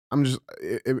I'm just,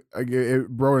 it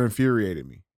bro, it infuriated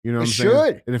me. You know what I'm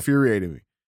saying? It infuriated me.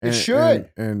 It should.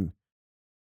 And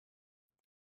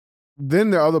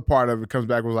then the other part of it comes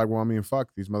back was like, well, I mean, fuck,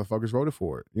 these motherfuckers voted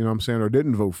for it. You know what I'm saying? Or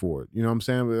didn't vote for it. You know what I'm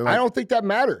saying? Like, I don't think that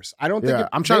matters. I don't think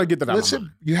I'm trying to get that out.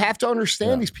 Listen, you have to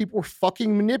understand these people were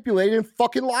fucking manipulated and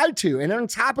fucking lied to. And on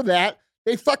top of that,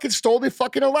 they fucking stole the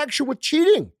fucking election with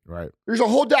cheating. Right. There's a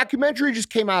whole documentary just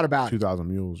came out about 2,000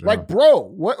 Mules. Yeah. Like, bro,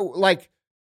 what, like,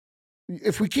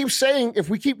 if we keep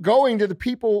going to the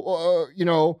people,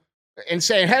 and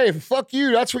saying, hey, fuck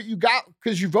you, that's what you got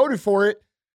because you voted for it.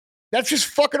 That's just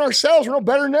fucking ourselves. We're no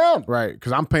better than them. Right.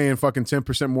 Because I'm paying fucking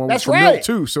 10% more for milk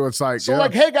too. So it's like,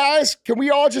 like, hey guys, can we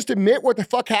all just admit what the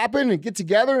fuck happened and get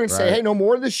together and say, hey, no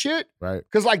more of this shit? Right.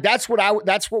 Because like that's what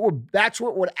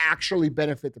would actually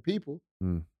benefit the people.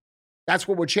 Mm. That's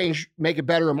what would make it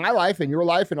better in my life and your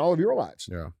life and all of your lives.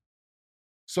 Yeah.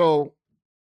 So,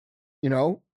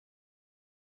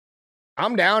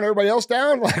 I'm down, everybody else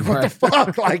down. Like, what the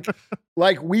fuck?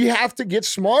 like we have to get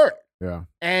smart. Yeah.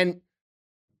 And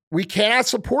we cannot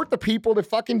support the people that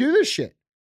fucking do this shit.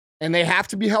 And they have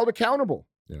to be held accountable.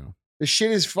 Yeah. This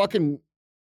shit is fucking.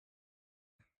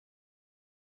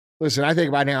 Listen, I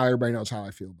think by now everybody knows how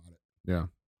I feel about it. Yeah.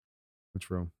 That's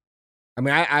real. I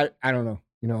mean, I don't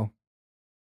know.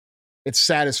 It's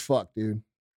sad as fuck, dude.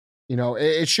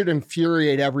 It should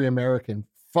infuriate every American.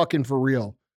 Fucking for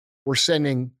real. We're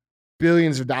sending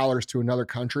billions of dollars to another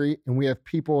country, and we have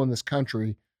people in this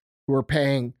country who are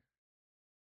paying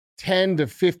 10 to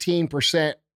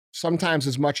 15%, sometimes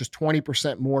as much as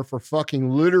 20% more for fucking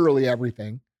literally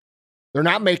everything. They're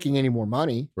not making any more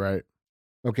money. Right.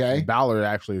 Okay. The dollar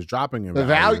actually is dropping in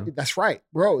value. That's right,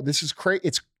 bro. This is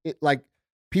crazy. Like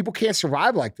people can't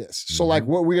survive like this. So like,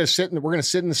 what we're gonna sit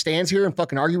in the stands here and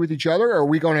fucking argue with each other? Or are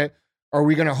we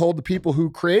gonna hold the people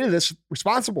who created this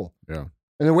responsible? Yeah.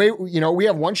 And the way, we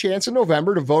have one chance in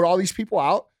November to vote all these people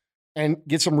out and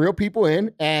get some real people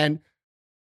in. And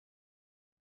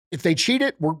if they cheat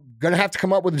it, we're going to have to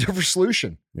come up with a different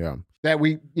solution. Yeah. That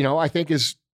I think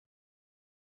is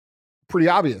pretty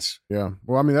obvious. Yeah.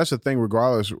 Well, I mean, that's the thing,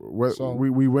 regardless.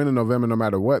 We win in November no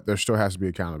matter what, there still has to be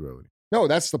accountability. No,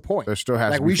 that's the point. There still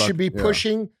has to be. We should be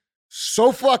pushing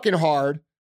so fucking hard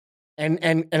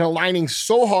and aligning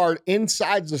so hard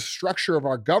inside the structure of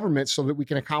our government so that we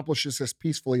can accomplish this as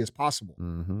peacefully as possible.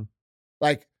 Mm-hmm.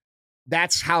 Like,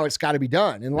 that's how it's got to be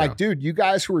done. And like, dude, you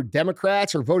guys who are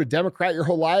Democrats or voted Democrat your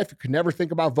whole life, could never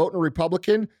think about voting a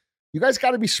Republican, you guys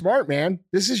got to be smart, man.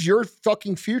 This is your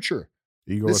fucking future.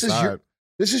 Ego aside.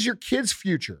 This is your kids'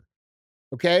 future.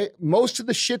 Okay? Most of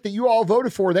the shit that you all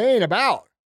voted for, they ain't about.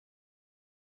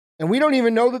 And we don't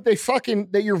even know that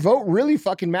that your vote really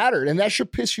fucking mattered. And that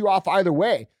should piss you off either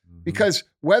way. Because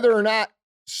whether or not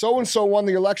so-and-so won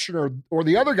the election or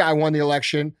the other guy won the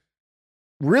election,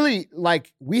 really,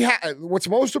 like, what's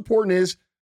most important is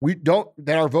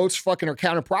that our votes fucking are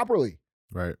counted properly.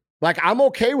 Right. Like, I'm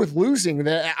okay with losing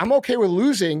I'm okay with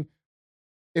losing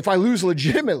if I lose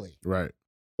legitimately. Right.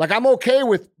 Like, I'm okay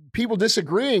with people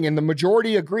disagreeing and the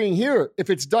majority agreeing here if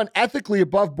it's done ethically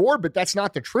above board, but that's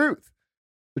not the truth.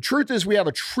 The truth is we have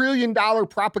 $1 trillion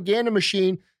propaganda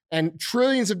machine and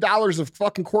trillions of dollars of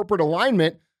fucking corporate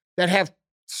alignment that have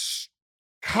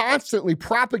constantly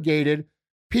propagated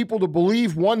people to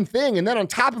believe one thing. And then on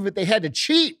top of it, they had to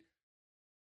cheat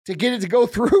to get it to go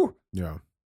through. Yeah.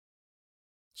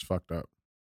 It's fucked up.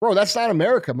 Bro, that's not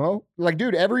America, Mo. Like,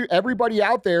 dude, everybody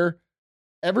out there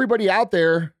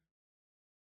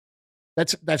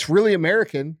that's really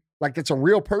American, like that's a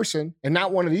real person and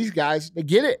not one of these guys, they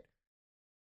get it.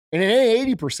 And it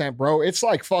ain't 80%, bro. It's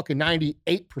like fucking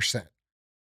 98%.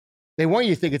 They want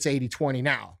you to think it's 80-20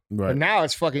 now. Right. But now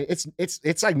it's fucking,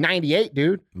 it's like 98,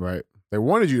 dude. Right. They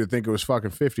wanted you to think it was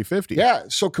fucking 50-50. Yeah.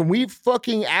 So can we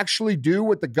fucking actually do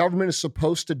what the government is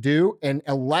supposed to do and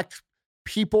elect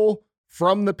people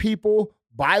from the people,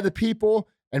 by the people,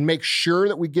 and make sure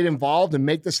that we get involved and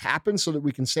make this happen so that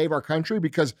we can save our country?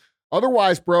 Because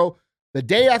otherwise, bro, the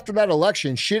day after that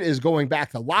election, shit is going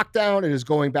back to lockdown. It is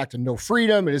going back to no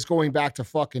freedom. It is going back to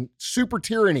fucking super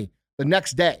tyranny the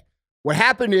next day. What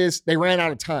happened is they ran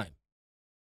out of time.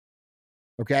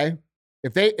 Okay?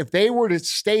 If they were to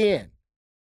stay in,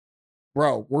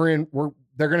 bro,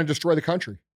 they're going to destroy the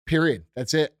country. Period.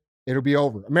 That's it. It'll be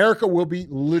over. America will be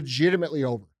legitimately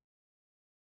over.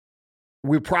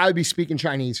 We'll probably be speaking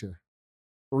Chinese here.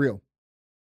 For real.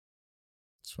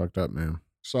 It's fucked up, man.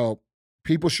 So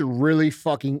people should really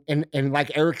fucking, and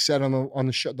like Eric said on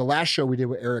the show, the last show we did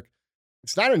with Eric,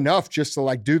 it's not enough just to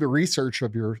like do the research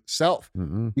of yourself.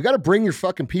 Mm-mm. You got to bring your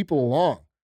fucking people along.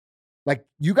 Like,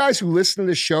 you guys who listen to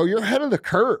this show, you're ahead of the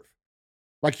curve.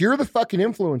 Like, you're the fucking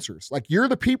influencers. Like, you're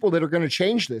the people that are going to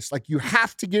change this. Like, you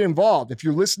have to get involved. If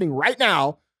you're listening right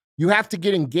now, you have to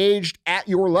get engaged at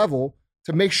your level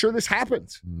to make sure this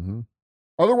happens. Mm-hmm.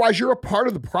 Otherwise, you're a part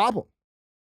of the problem.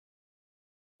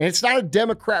 And it's not a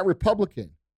Democrat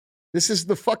Republican. This is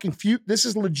the fucking this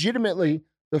is legitimately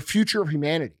the future of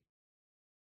humanity.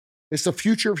 It's the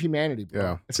future of humanity, bro.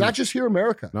 Yeah. It's not just here in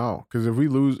America. No, because if we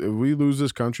lose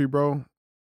this country, bro,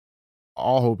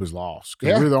 all hope is lost.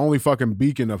 Because Yeah. we're the only fucking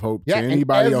beacon of hope to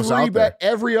anybody else out there.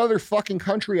 Every other fucking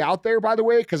country out there, by the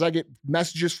way, because I get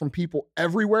messages from people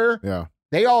everywhere. Yeah.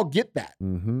 They all get that.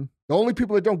 Mm-hmm. The only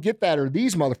people that don't get that are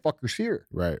these motherfuckers here.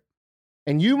 Right.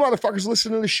 And you motherfuckers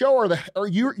listening to the show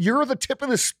you're the tip of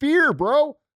the spear,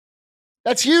 bro.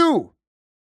 That's you.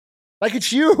 Like,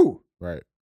 it's you. Right.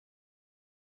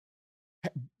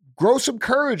 Grow some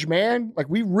courage, man. Like,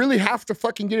 we really have to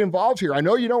fucking get involved here. I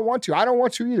know you don't want to. I don't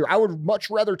want to either. I would much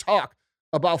rather talk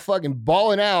about fucking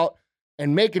balling out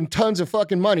and making tons of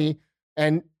fucking money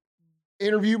and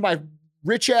interview my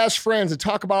rich ass friends and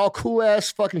talk about all cool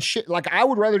ass fucking shit. Like, I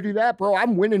would rather do that, bro.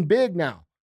 I'm winning big now.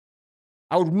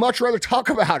 I would much rather talk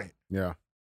about it. Yeah.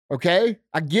 Okay?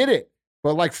 I get it.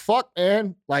 But like, fuck,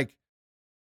 man. Like,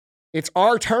 it's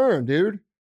our turn, dude.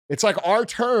 It's like our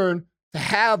turn to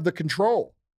have the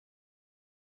control.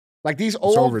 Like, these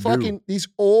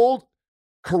old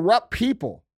corrupt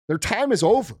people, their time is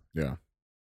over. Yeah.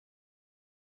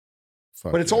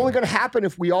 Fuck, But it's only going to happen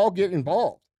if we all get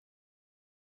involved.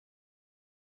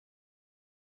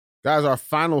 Guys, our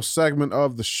final segment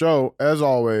of the show, as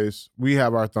always, we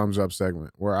have our thumbs up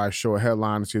segment where I show a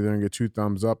headline. It's either going to get 2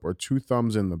 thumbs up or 2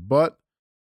 thumbs in the butt.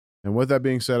 And with that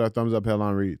being said, our thumbs up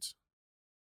headline reads,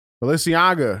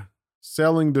 Balenciaga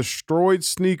selling destroyed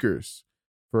sneakers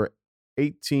for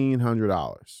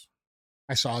 $1,800.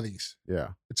 I saw these. Yeah.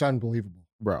 It's unbelievable.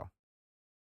 Bro.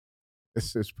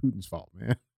 It's Putin's fault,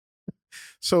 man.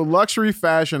 So luxury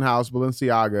fashion house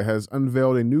Balenciaga has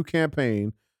unveiled a new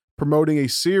campaign promoting a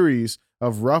series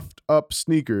of roughed up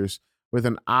sneakers with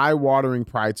an eye-watering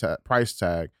price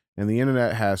tag, and the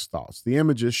internet has thoughts. The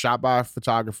images, shot by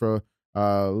photographer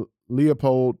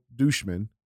Leopold Dushman,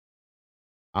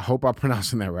 I hope I'm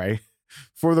pronouncing that right,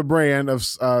 for the brand of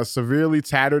severely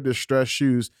tattered, distressed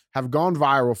shoes, have gone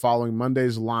viral following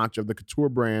Monday's launch of the couture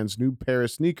brand's new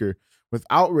Paris sneaker, with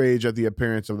outrage at the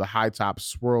appearance of the high top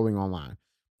swirling online.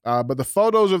 But the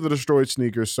photos of the destroyed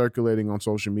sneakers circulating on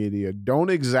social media don't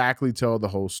exactly tell the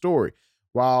whole story.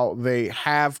 While they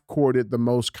have courted the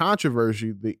most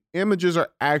controversy, the images are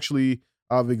actually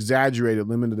of exaggerated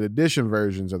limited edition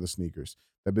versions of the sneakers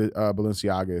that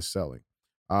Balenciaga is selling.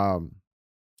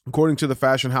 According to the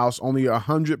fashion house, only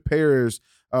 100 pairs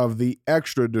of the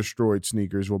extra destroyed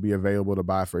sneakers will be available to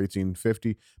buy for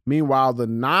 $1,850. Meanwhile, the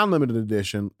non-limited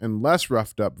edition and less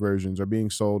roughed up versions are being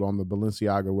sold on the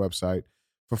Balenciaga website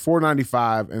for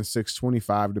 $495 and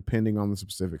 $625, depending on the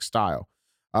specific style.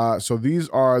 So these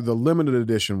are the limited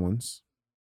edition ones,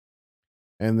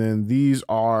 and then these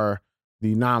are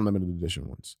the non-limited edition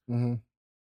ones. Mm-hmm.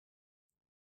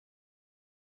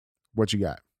 What you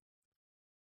got?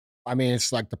 I mean,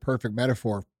 it's like the perfect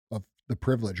metaphor of the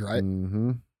privilege, right?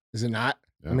 Mm-hmm. Is it not?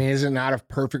 Yeah. I mean, is it not a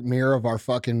perfect mirror of our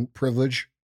fucking privilege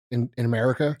in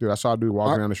America? Dude, I saw a dude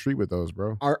walking down the street with those,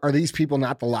 bro. Are these people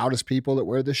not the loudest people that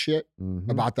wear this shit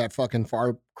about that fucking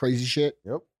far crazy shit?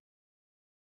 Yep.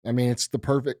 I mean, it's the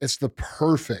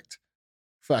perfect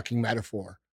fucking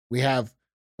metaphor. We have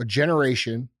a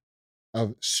generation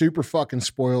of super fucking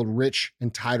spoiled, rich,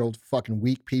 entitled, fucking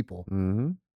weak people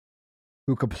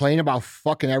who complain about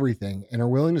fucking everything and are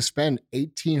willing to spend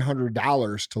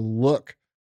 $1,800 to look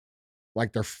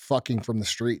like they're fucking from the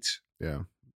streets. Yeah.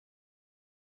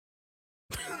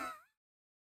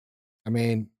 I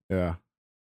mean, yeah,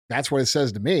 that's what it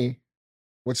says to me.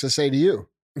 What's it say to you?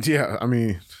 Yeah, I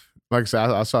mean, like I said,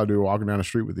 I saw a dude walking down the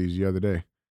street with these the other day.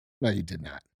 No, you did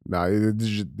not. No, it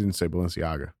just didn't say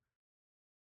Balenciaga.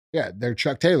 Yeah, they're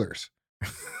Chuck Taylors.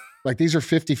 Like, these are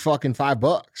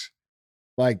 $55.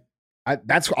 Like,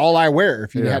 that's all I wear,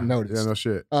 if you hadn't noticed. Yeah, no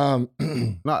shit.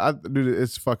 No, dude,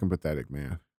 it's fucking pathetic,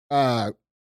 man.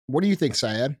 What do you think,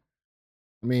 Syed?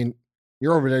 I mean,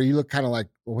 you're over there. You look kind of like,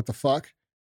 well, what the fuck?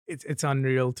 It's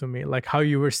unreal to me. Like how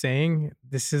you were saying,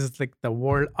 this is like the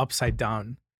world upside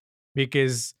down.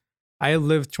 Because I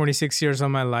lived 26 years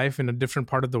of my life in a different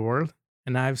part of the world,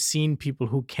 and I've seen people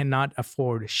who cannot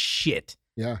afford shit.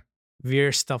 Yeah.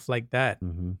 Wear stuff like that.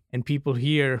 And people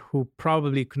here who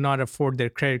probably could not afford their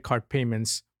credit card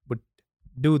payments would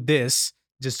do this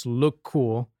just to look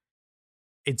cool.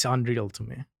 It's unreal to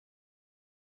me.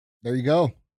 There you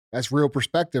go. That's real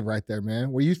perspective right there,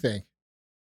 man. What do you think?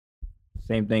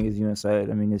 Same thing as you said.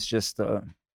 I mean, it's just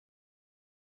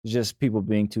people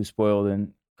being too spoiled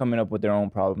and coming up with their own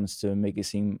problems to make it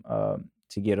seem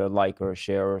to get a like or a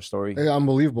share or a story. It's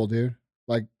unbelievable, dude.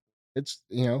 Like, it's,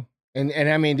 and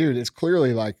I mean, dude, it's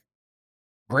clearly like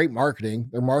great marketing.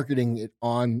 They're marketing it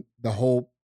on the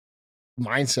whole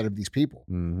mindset of these people.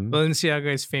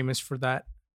 Balenciaga is famous for that.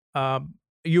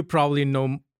 You probably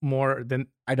know more than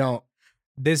I don't.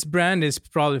 This brand is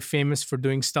probably famous for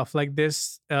doing stuff like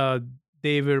this.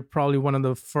 They were probably one of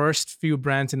the first few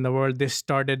brands in the world. They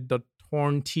started the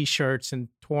torn t-shirts and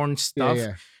torn stuff.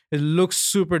 Yeah. It looks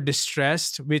super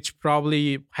distressed, which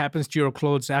probably happens to your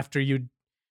clothes after you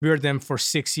wear them for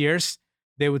 6 years.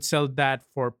 They would sell that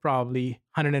for probably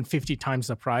 150 times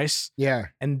the price. Yeah.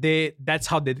 And that's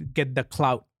how they get the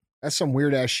clout. That's some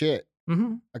weird ass shit.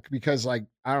 Like, because, like,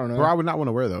 I don't know. Bro, I would not want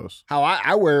to wear those. How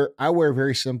I wear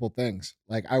very simple things.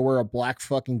 Like, I wear a black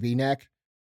fucking V-neck.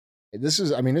 This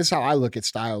is how I look at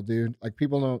style, dude. Like,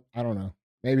 people don't, I don't know.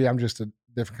 Maybe I'm just a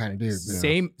different kind of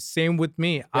dude. Same with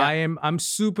me. Yeah. I'm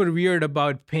super weird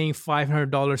about paying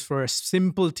 $500 for a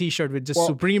simple t-shirt with just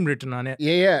Supreme written on it.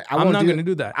 Yeah. I'm not going to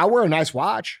do that. I wear a nice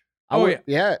watch.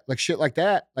 Yeah. Like shit like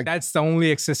that. Like, that's the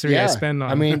only accessory I spend on.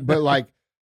 I mean, but like,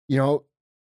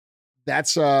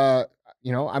 that's, I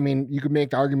mean, you could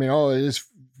make the argument, it is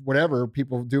whatever,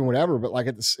 people doing whatever, but like,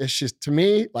 it's just, to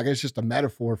me, like, it's just a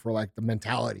metaphor for like the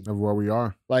mentality of where we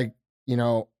are. Like,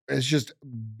 it's just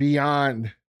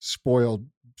beyond spoiled,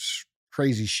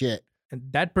 crazy shit. And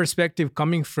that perspective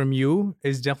coming from you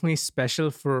is definitely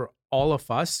special for all of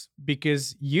us,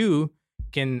 because you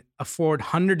can afford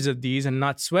hundreds of these and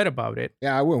not sweat about it.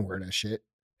 Yeah, I wouldn't wear that shit.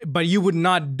 But you would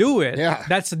not do it. Yeah.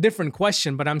 That's a different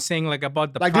question. But I'm saying, like,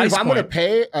 about the like, price dude, if I'm point. going to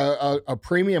pay a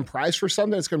premium price for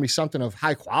something, it's going to be something of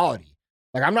high quality.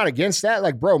 Like, I'm not against that.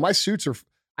 Like, bro,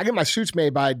 I get my suits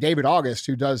made by David August,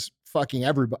 who does fucking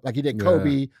everybody. Like, he did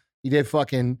Kobe. He did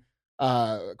fucking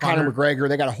Conor McGregor.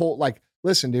 They got a whole, like,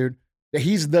 listen, dude,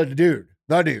 he's the dude.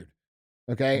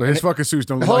 Okay. But his fucking suits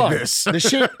don't look like this. The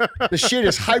shit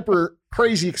is hyper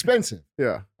crazy expensive.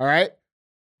 Yeah. All right.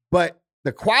 But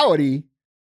the quality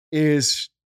is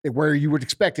where you would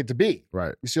expect it to be.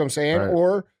 Right. You see what I'm saying? Right.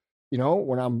 Or,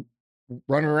 when I'm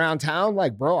running around town,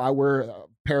 like, bro, I wear a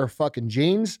pair of fucking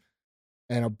jeans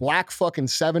and a black fucking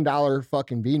 $7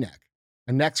 fucking V-neck,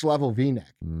 a next level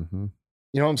V-neck. You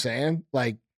know what I'm saying?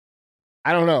 Like,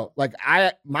 I don't know. Like,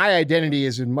 my identity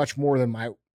is in much more than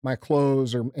my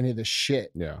clothes or any of this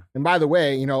shit. Yeah. And by the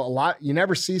way, you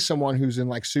never see someone who's in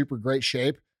like super great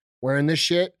shape wearing this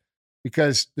shit,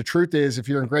 because the truth is, if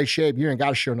you're in great shape, you ain't got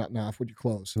to show nothing off with your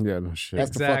clothes. Yeah, no shit.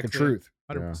 That's the fucking truth.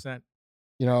 100%.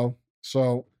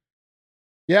 So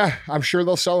yeah, I'm sure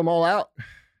they'll sell them all out.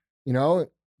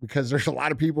 because there's a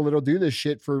lot of people that'll do this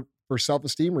shit for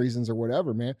self-esteem reasons or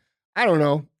whatever, man. I don't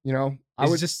know. You know,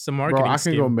 It's just a marketing Bro, I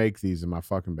scheme. can go make these in my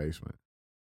fucking basement.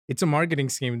 It's a marketing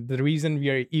scheme. The reason we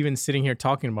are even sitting here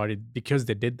talking about it because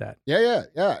they did that. Yeah.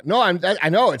 No, I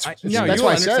know it's no, that's you why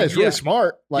I said understand, it's really yeah.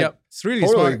 smart. Like, Yep, it's really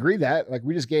totally smart. agree that. Like,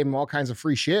 we just gave them all kinds of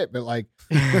free shit, but like,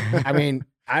 I mean,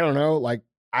 I don't know. Like,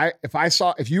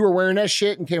 if you were wearing that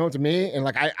shit and came up to me and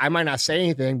like, I might not say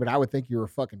anything, but I would think you were a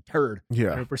fucking turd. Yeah.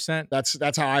 100%.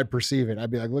 That's how I perceive it.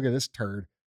 I'd be like, look at this turd.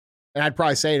 And I'd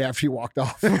probably say it after you walked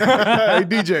off. Hey,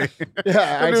 DJ.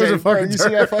 Yeah, I'd dude's say, a "Bro, fucking you see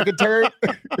that fucking turd?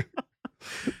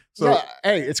 So, No,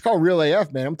 hey, it's called Real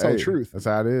AF, man. I'm telling the hey, truth. That's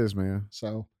how it is, man.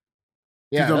 So,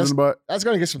 Two yeah, thumbs in the butt. that's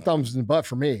going to get some thumbs in the butt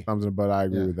for me. Thumbs in the butt. I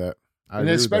agree Yeah. with that. I And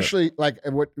agree with that. especially like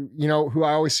what, you know, who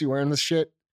I always see wearing this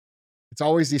shit. It's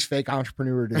always these fake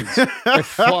entrepreneur dudes. It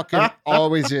fucking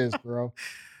always is, bro.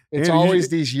 It's Andy, always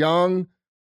these young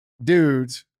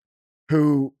dudes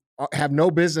who have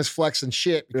no business flexing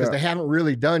shit because Yeah. they haven't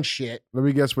really done shit. Let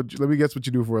me guess what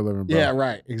you do for a living, bro. Yeah,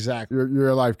 right. Exactly. You're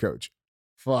a life coach.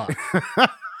 Fuck.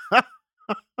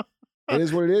 It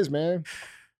is what it is, man.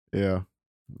 Yeah.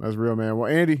 That's real, man.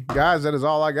 Well, Andy, guys, that is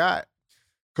all I got.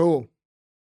 Cool.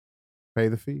 Pay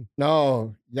the fee.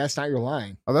 No, that's not your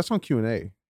line. Oh, that's on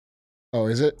Q&A. Oh,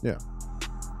 is it? Yeah.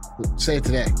 Say it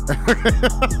today.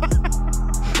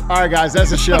 All right, guys,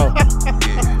 that's the show.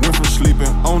 Went from sleeping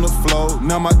on the floor,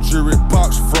 now my jewelry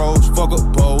box froze. Fuck a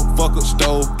bowl, fuck a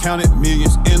stove, counted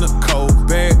millions in a cold.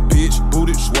 Bad bitch,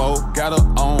 booted swole, got her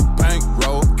on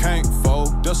bankroll, can't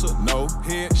fold, that's a no.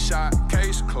 Headshot,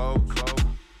 case closed.